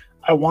 I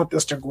want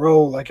this to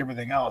grow like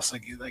everything else.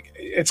 Like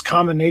it's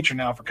common nature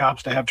now for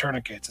cops to have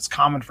tourniquets. It's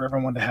common for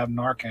everyone to have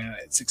Narcan.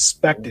 It's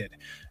expected.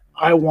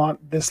 I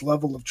want this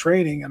level of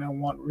training, and I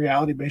want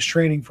reality-based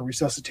training for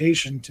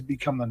resuscitation to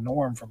become the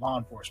norm for law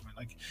enforcement.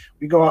 Like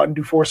we go out and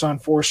do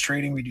force-on-force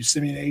training, we do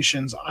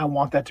simulations. I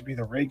want that to be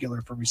the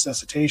regular for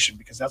resuscitation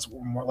because that's what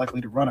we're more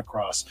likely to run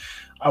across.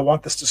 I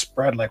want this to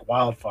spread like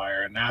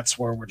wildfire, and that's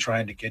where we're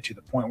trying to get to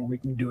the point where we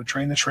can do a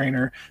train the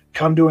trainer,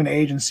 come to an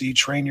agency,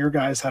 train your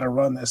guys how to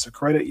run this,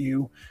 accredit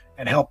you,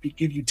 and help you,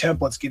 give you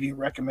templates, give you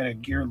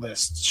recommended gear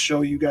lists,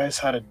 show you guys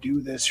how to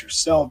do this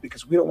yourself,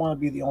 because we don't want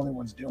to be the only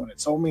ones doing it.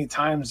 So many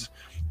times,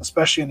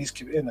 especially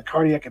in the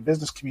cardiac and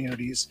business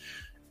communities,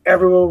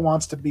 everyone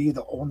wants to be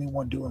the only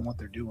one doing what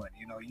they're doing.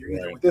 You know, you're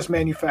either with this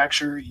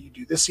manufacturer, you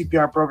do this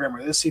CPR program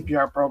or this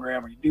CPR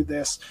program, or you do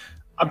this.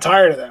 I'm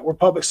tired of that. We're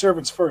public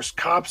servants first.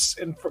 Cops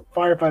and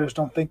firefighters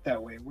don't think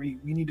that way. We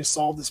need to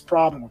solve this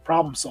problem. We're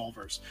problem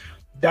solvers.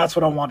 That's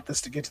what I want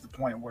this to get to the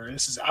point where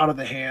this is out of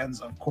the hands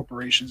of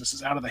corporations. This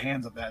is out of the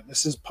hands of that.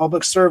 This is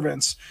public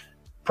servants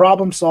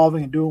problem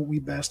solving and doing what we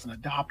best and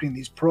adopting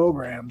these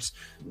programs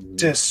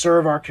to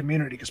serve our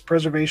community, because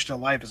preservation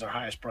of life is our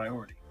highest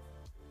priority.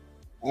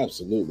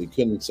 Absolutely.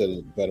 Couldn't have said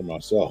it better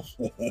myself.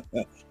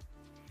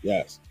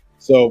 Yes.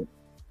 So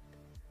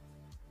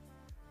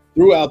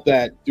throughout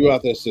that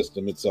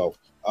system itself,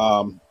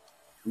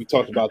 we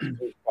talked about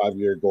the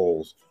 5-year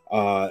goals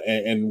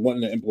and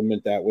wanting to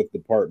implement that with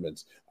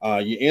departments.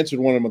 You answered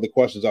one of the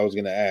questions I was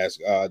going to ask.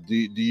 Do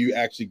you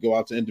actually go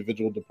out to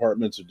individual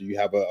departments, or do you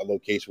have a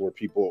location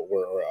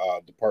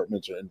where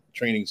departments or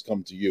trainings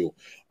come to you?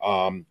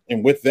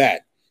 And with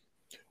that,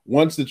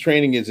 once the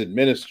training is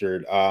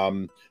administered,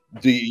 I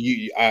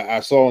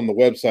saw on the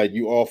website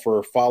you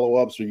offer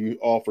follow-ups, or you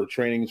offer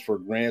trainings for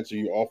grants, or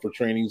you offer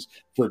trainings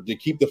to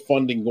keep the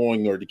funding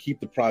going or to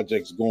keep the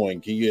projects going.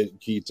 Can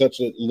you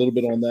touch a little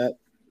bit on that?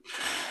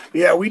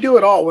 Yeah, we do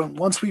it all.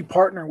 Once we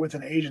partner with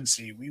an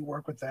agency, we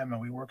work with them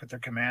and we work with their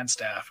command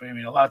staff. I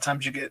mean, a lot of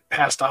times you get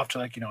passed off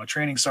to a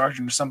training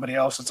sergeant or somebody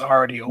else that's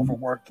already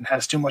overworked and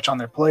has too much on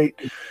their plate.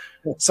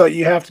 So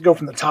you have to go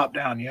from the top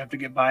down. You have to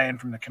get buy-in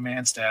from the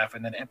command staff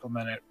and then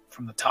implement it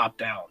from the top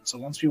down. So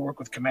once we work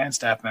with command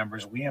staff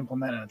members, we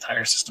implement an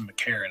entire system of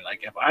care. And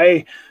like if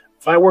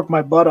I work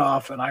my butt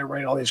off and I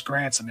write all these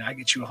grants, I mean, I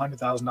get you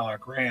 $100,000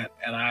 grant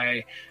and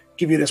I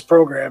give you this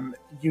program,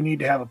 you need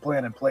to have a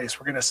plan in place.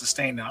 We're going to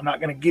sustain it. I'm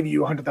not going to give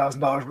you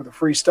 $100,000 worth of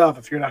free stuff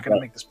if you're not going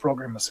to make this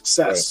program a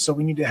success. Right. So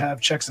we need to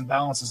have checks and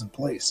balances in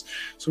place.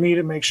 So we need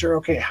to make sure,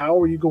 okay, how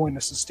are you going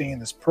to sustain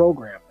this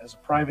program? As a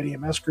private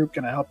EMS group,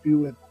 can I help you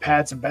with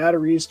pads and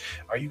batteries?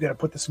 Are you going to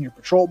put this in your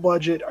patrol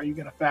budget? Are you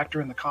going to factor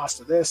in the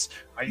cost of this?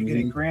 Are you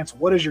getting grants?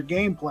 What is your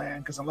game plan?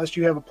 Because unless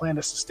you have a plan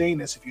to sustain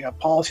this, if you have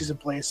policies in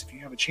place, if you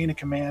have a chain of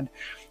command,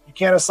 you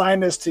can't assign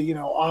this to,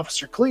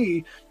 Officer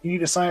Klee. You need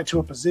to assign it to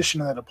a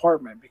position in the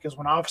department, because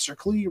when Officer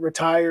Klee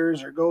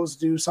retires or goes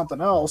to do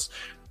something else,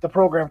 the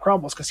program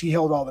crumbles because he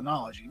held all the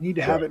knowledge. You need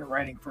to have it in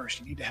writing first.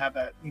 You need to have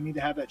that. You need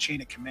to have that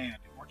chain of command.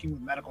 Working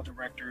with medical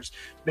directors,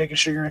 making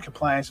sure you're in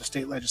compliance with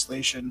state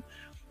legislation.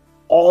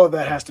 All of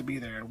that has to be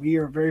there. And we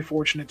are very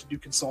fortunate to do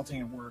consulting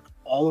and work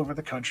all over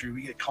the country.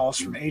 We get calls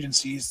from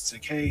agencies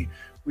that say, hey,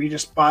 we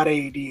just bought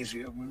AEDs.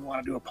 We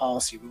want to do a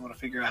policy. We want to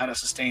figure out how to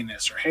sustain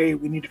this. Or, hey,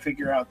 we need to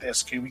figure out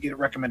this. Can we get a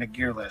recommended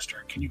gear list?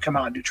 Or can you come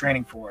out and do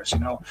training for us?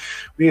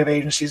 We have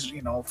agencies,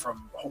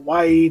 from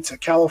Hawaii to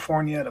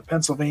California to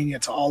Pennsylvania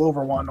to all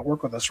over wanting to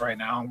work with us right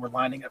now. And we're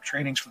lining up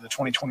trainings for the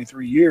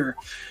 2023 year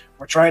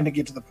we're trying to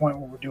get to the point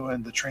where we're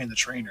doing the train the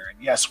trainer.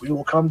 And yes, we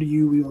will come to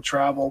you. We will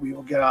travel. We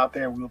will get out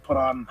there. We will put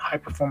on high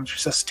performance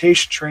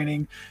resuscitation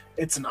training.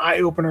 It's an eye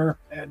opener,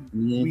 and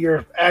we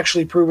are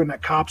actually proving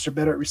that cops are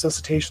better at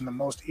resuscitation than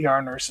most ER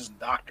nurses and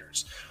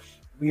doctors.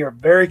 We are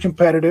very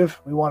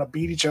competitive. We want to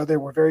beat each other.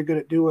 We're very good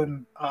at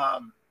doing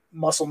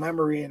muscle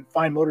memory and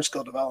fine motor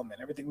skill development.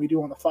 Everything we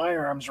do on the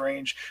firearms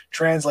range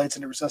translates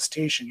into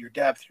resuscitation, your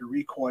depth, your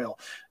recoil,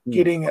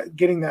 getting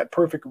that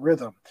perfect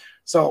rhythm.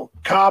 So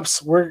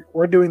cops,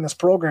 we're doing this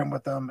program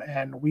with them,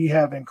 and we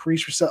have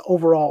increased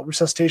overall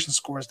resuscitation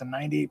scores to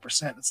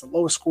 98%. It's the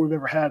lowest score we've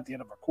ever had at the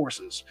end of our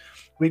courses.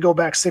 We go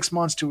back 6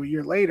 months to a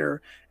year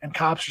later, and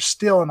cops are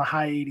still in the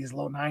high 80s,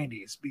 low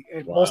 90s.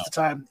 And most of the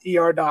time,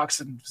 ER docs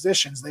and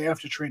physicians, they have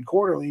to train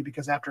quarterly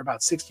because after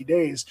about 60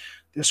 days,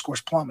 their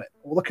scores plummet.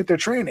 Well, look at their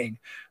training.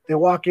 They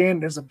walk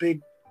in, there's a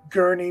big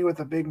gurney with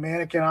a big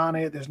mannequin on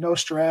it. There's no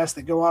stress.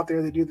 They go out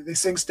there, they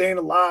sing Staying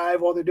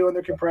Alive while they're doing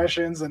their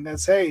compressions, and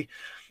that's, hey,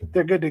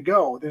 they're good to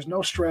go. There's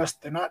no stress.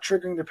 They're not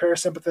triggering their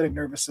parasympathetic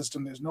nervous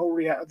system. There's no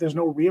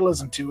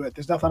realism to it.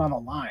 There's nothing on the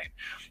line.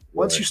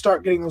 Once you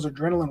start getting those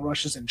adrenaline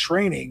rushes in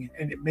training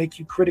and it make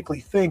you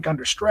critically think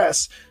under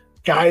stress,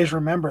 guys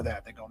remember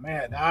that. They go,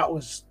 man, that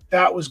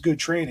was good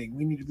training.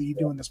 We need to be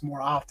doing this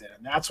more often.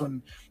 And that's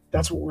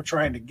what we're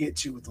trying to get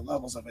to with the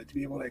levels of it, to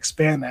be able to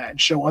expand that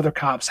and show other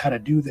cops how to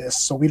do this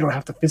so we don't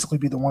have to physically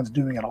be the ones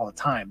doing it all the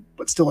time,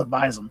 but still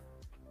advise them.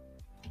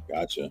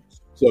 Gotcha.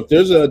 So if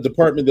there's a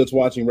department that's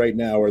watching right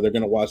now, or they're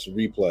going to watch the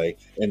replay,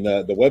 and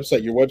the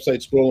website, your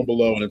website's scrolling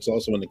below, and it's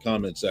also in the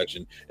comment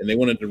section, and they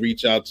wanted to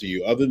reach out to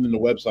you, other than the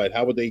website,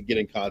 how would they get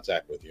in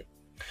contact with you?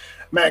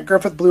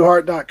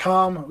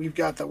 MattGriffithBlueHeart.com. We've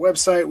got the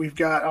website.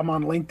 I'm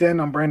on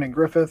LinkedIn. I'm Brandon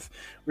Griffith.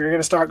 We're going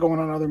to start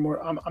going on other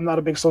more. I'm not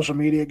a big social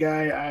media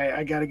guy.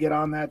 I got to get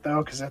on that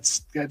though, because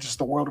that's just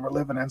the world we're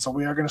living in. So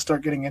we are going to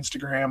start getting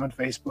Instagram and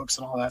Facebooks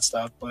and all that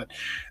stuff. But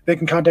they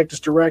can contact us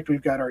direct.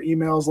 We've got our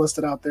emails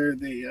listed out there.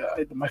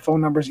 My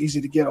phone number is easy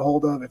to get a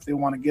hold of. If they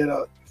want to get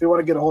a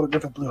hold of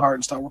Griffith Blueheart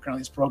and start working on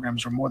these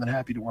programs, we're more than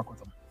happy to work with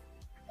them.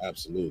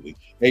 Absolutely.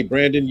 Hey,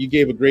 Brandon, you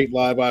gave a great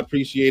live. I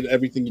appreciate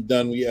everything you've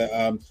done. We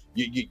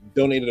you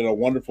donated at a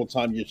wonderful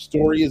time. Your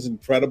story is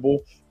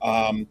incredible.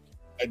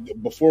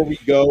 Before we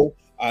go,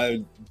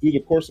 through the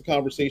course of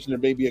conversation, there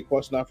may be a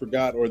question I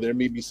forgot, or there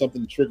may be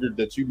something triggered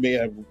that you may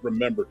have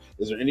remembered.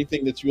 Is there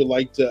anything that you would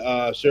like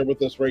to share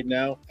with us right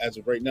now? As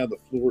of right now, the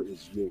floor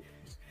is yours.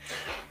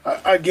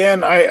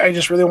 Again, I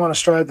just really want to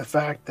strive the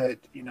fact that,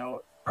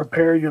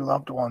 prepare your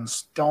loved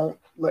ones. Don't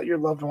let your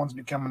loved ones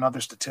become another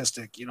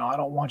statistic. I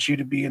don't want you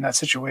to be in that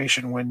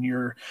situation when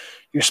your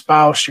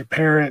spouse, your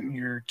parent, and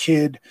your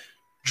kid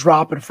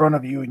drop in front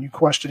of you and you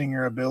questioning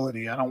your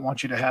ability. I don't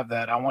want you to have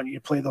that. I want you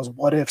to play those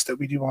what ifs that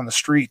we do on the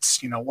streets.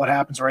 What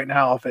happens right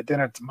now if at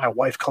dinner my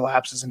wife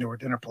collapses into her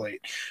dinner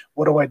plate?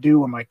 What do I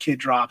do when my kid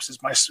drops? Is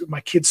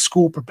my kid's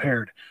school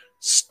prepared?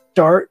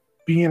 Start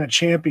being a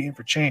champion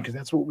for change, because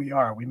that's what we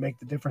are. We make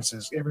the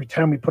differences. Every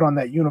time we put on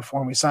that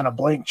uniform, we sign a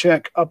blank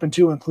check up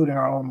into including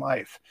our own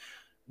life.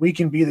 We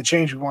can be the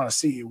change we want to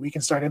see. We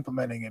can start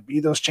implementing it, be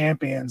those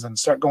champions, and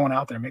start going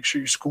out there. Make sure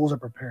your schools are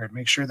prepared.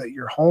 Make sure that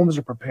your homes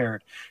are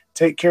prepared.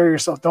 Take care of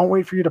yourself. Don't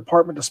wait for your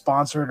department to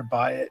sponsor or to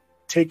buy it.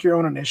 Take your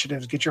own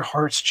initiatives. Get your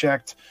hearts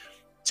checked.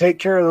 Take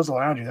care of those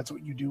around you. That's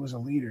what you do as a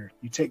leader.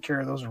 You take care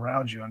of those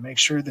around you and make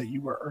sure that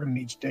you are earning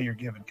each day you're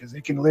given, because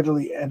it can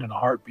literally end in a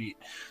heartbeat.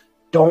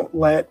 Don't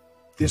let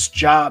this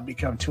job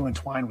become too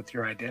entwined with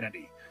your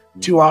identity.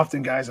 Too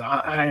often, guys,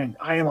 I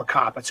am a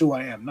cop. That's who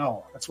I am.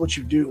 No, that's what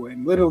you do.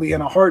 And literally in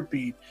a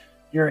heartbeat,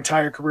 your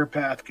entire career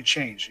path could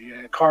change.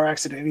 A car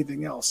accident,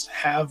 anything else.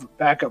 Have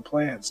backup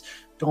plans.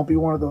 Don't be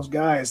one of those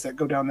guys that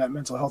go down that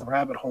mental health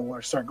rabbit hole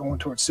or start going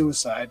towards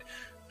suicide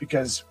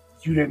because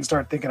you didn't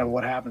start thinking of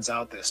what happens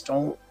out this.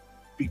 Don't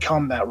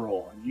become that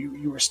role.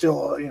 You were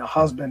still a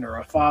husband or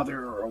a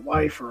father or a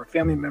wife or a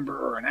family member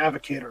or an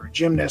advocate or a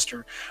gymnast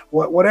or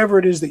whatever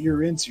it is that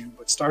you're into,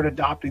 but start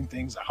adopting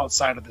things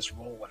outside of this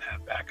role and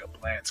have backup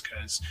plans,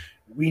 because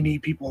we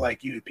need people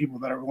like you, people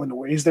that are willing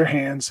to raise their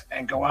hands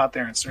and go out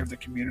there and serve their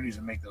communities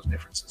and make those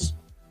differences.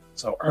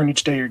 So earn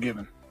each day you're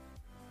given.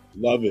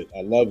 Love it.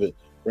 I love it.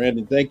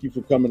 Brandon, thank you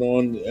for coming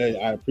on.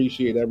 I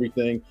appreciate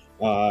everything.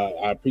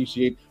 I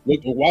appreciate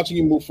watching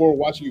you move forward,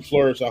 watching you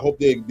flourish. I hope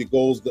the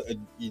goals that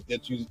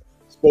you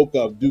spoke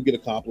of do get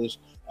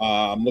accomplished.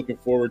 I'm looking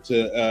forward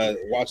to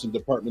watching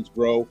departments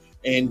grow.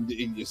 And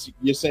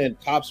you're saying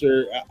cops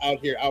are out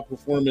here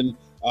outperforming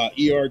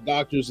ER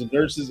doctors and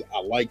nurses. I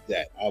like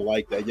that.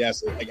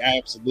 Yes,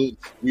 absolutely.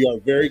 We are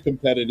very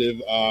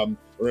competitive.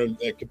 We're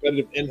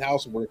competitive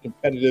in-house, and we're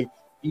competitive.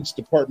 Each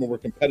department, we're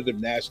competitive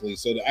nationally.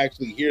 So to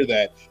actually hear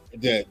that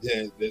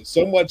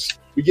so much,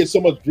 we get so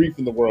much grief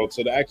in the world.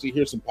 So to actually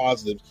hear some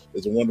positives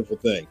is a wonderful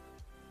thing.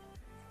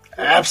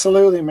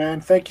 Absolutely,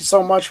 man. Thank you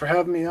so much for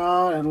having me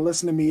on and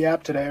listening to me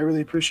yap today. I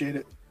really appreciate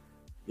it.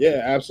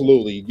 Yeah,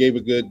 absolutely. You gave a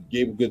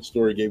good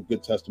story, gave a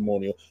good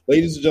testimonial.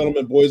 Ladies and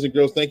gentlemen, boys and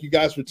girls, thank you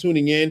guys for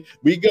tuning in.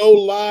 We go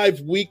live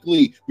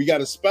weekly. We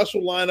got a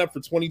special lineup for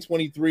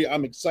 2023.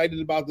 I'm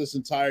excited about this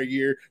entire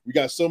year. We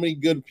got so many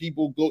good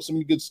people, so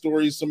many good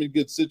stories, so many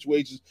good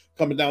situations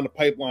coming down the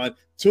pipeline.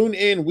 Tune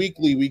in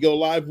weekly. We go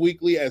live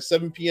weekly at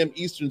 7 p.m.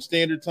 Eastern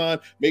Standard Time.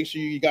 Make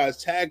sure you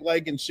guys tag,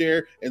 like, and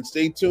share, and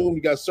stay tuned.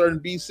 We got Certain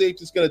Be Safe.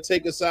 It's going to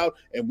take us out,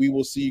 and we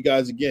will see you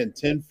guys again.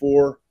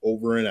 10-4,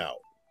 over and out.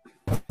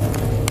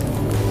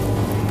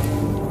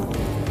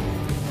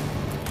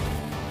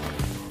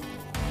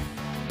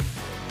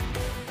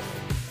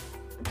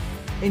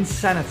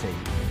 Insanity.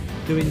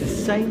 Doing the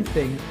same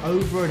thing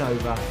over and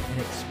over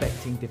and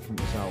expecting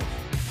different results.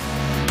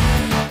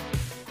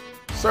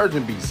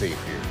 Sergeant Be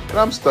Safe here, and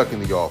I'm stuck in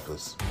the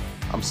office.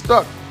 I'm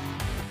stuck.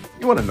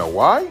 You want to know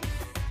why?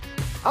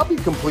 I'll be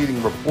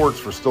completing reports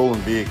for stolen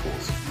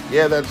vehicles.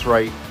 Yeah, that's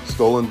right,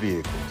 stolen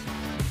vehicles.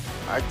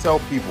 I tell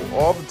people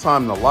all the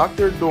time to lock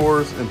their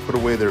doors and put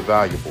away their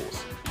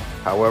valuables.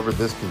 However,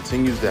 this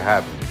continues to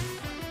happen.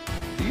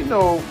 Do you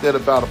know that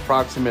about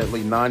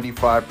approximately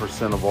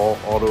 95% of all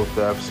auto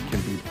thefts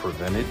can be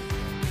prevented?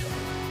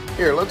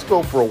 Here, let's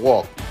go for a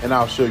walk and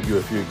I'll show you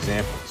a few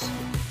examples.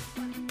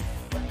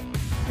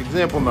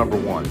 Example number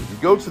 1. You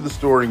go to the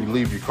store and you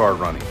leave your car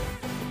running.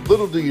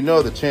 Little do you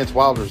know that Chance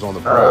Wilder's on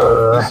the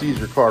prowl. He sees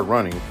your car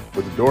running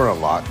with the door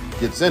unlocked,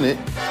 gets in it,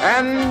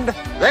 and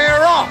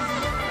they're off!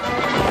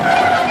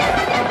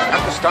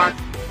 At the start.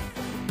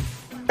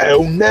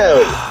 Oh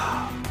no!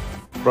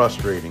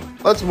 Frustrating.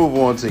 Let's move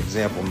on to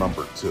example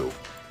number 2.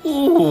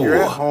 Ooh.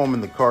 You're at home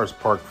and the car's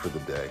parked for the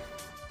day.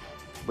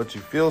 But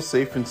you feel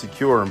safe and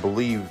secure and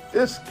believe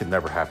this could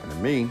never happen to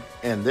me.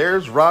 And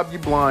there's Rob You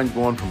Blind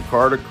going from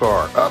car to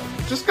car.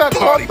 Just got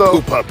caught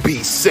though. Poopa, be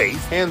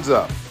safe. Hands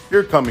up.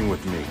 You're coming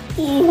with me.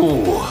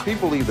 Ooh.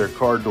 People leave their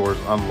car doors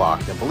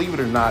unlocked and believe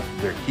it or not,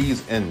 their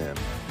keys in them.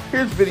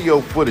 Here's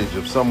video footage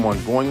of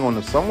someone going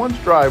onto someone's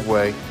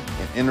driveway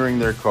and entering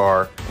their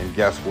car, and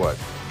guess what?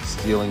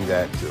 Stealing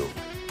that too.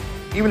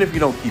 Even if you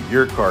don't keep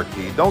your car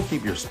key, don't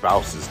keep your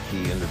spouse's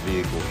key in the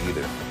vehicle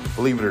either.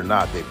 Believe it or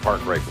not, they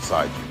park right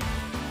beside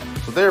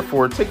you. So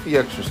therefore, take the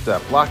extra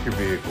step, lock your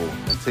vehicle,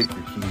 and take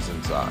your keys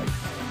inside.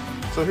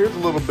 So here's a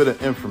little bit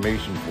of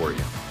information for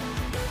you.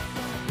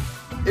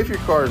 If your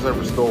car is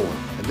ever stolen,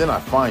 and then I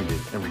find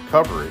it and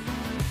recover it,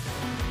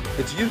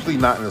 it's usually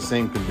not in the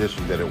same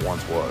condition that it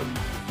once was.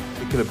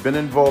 It could have been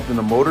involved in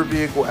a motor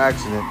vehicle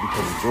accident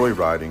because of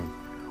joyriding,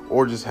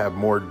 or just have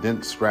more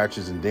dents,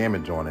 scratches, and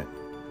damage on it.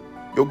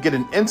 You'll get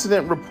an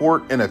incident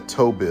report and a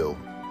tow bill.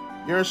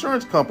 Your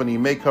insurance company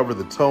may cover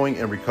the towing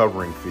and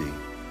recovering fee,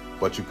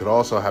 but you could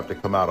also have to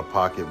come out of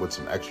pocket with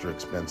some extra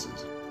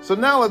expenses. So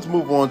now let's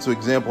move on to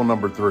example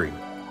number 3.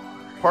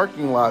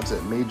 Parking lots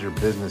at major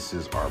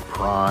businesses are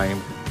prime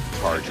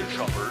targets.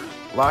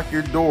 Lock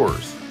your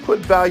doors, put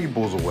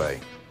valuables away,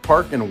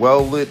 park in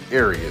well-lit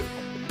areas,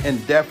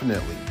 and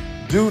definitely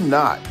do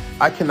not,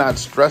 I cannot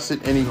stress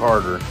it any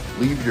harder,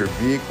 leave your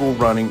vehicle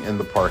running in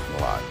the parking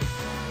lot.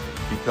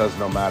 Because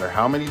no matter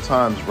how many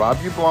times Rob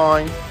You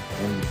Blind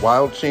and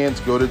Wild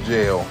Chance go to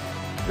jail,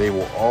 they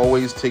will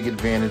always take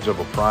advantage of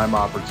a prime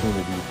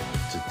opportunity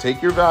to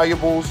take your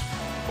valuables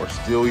or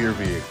steal your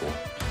vehicle.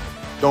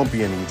 Don't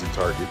be an easy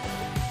target.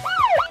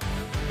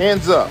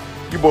 Hands up,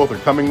 you both are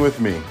coming with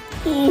me.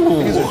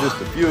 Ooh. These are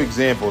just a few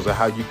examples of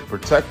how you can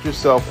protect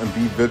yourself and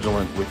be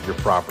vigilant with your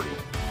property.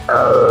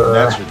 And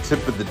that's your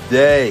tip of the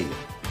day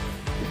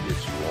to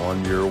get you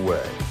on your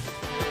way.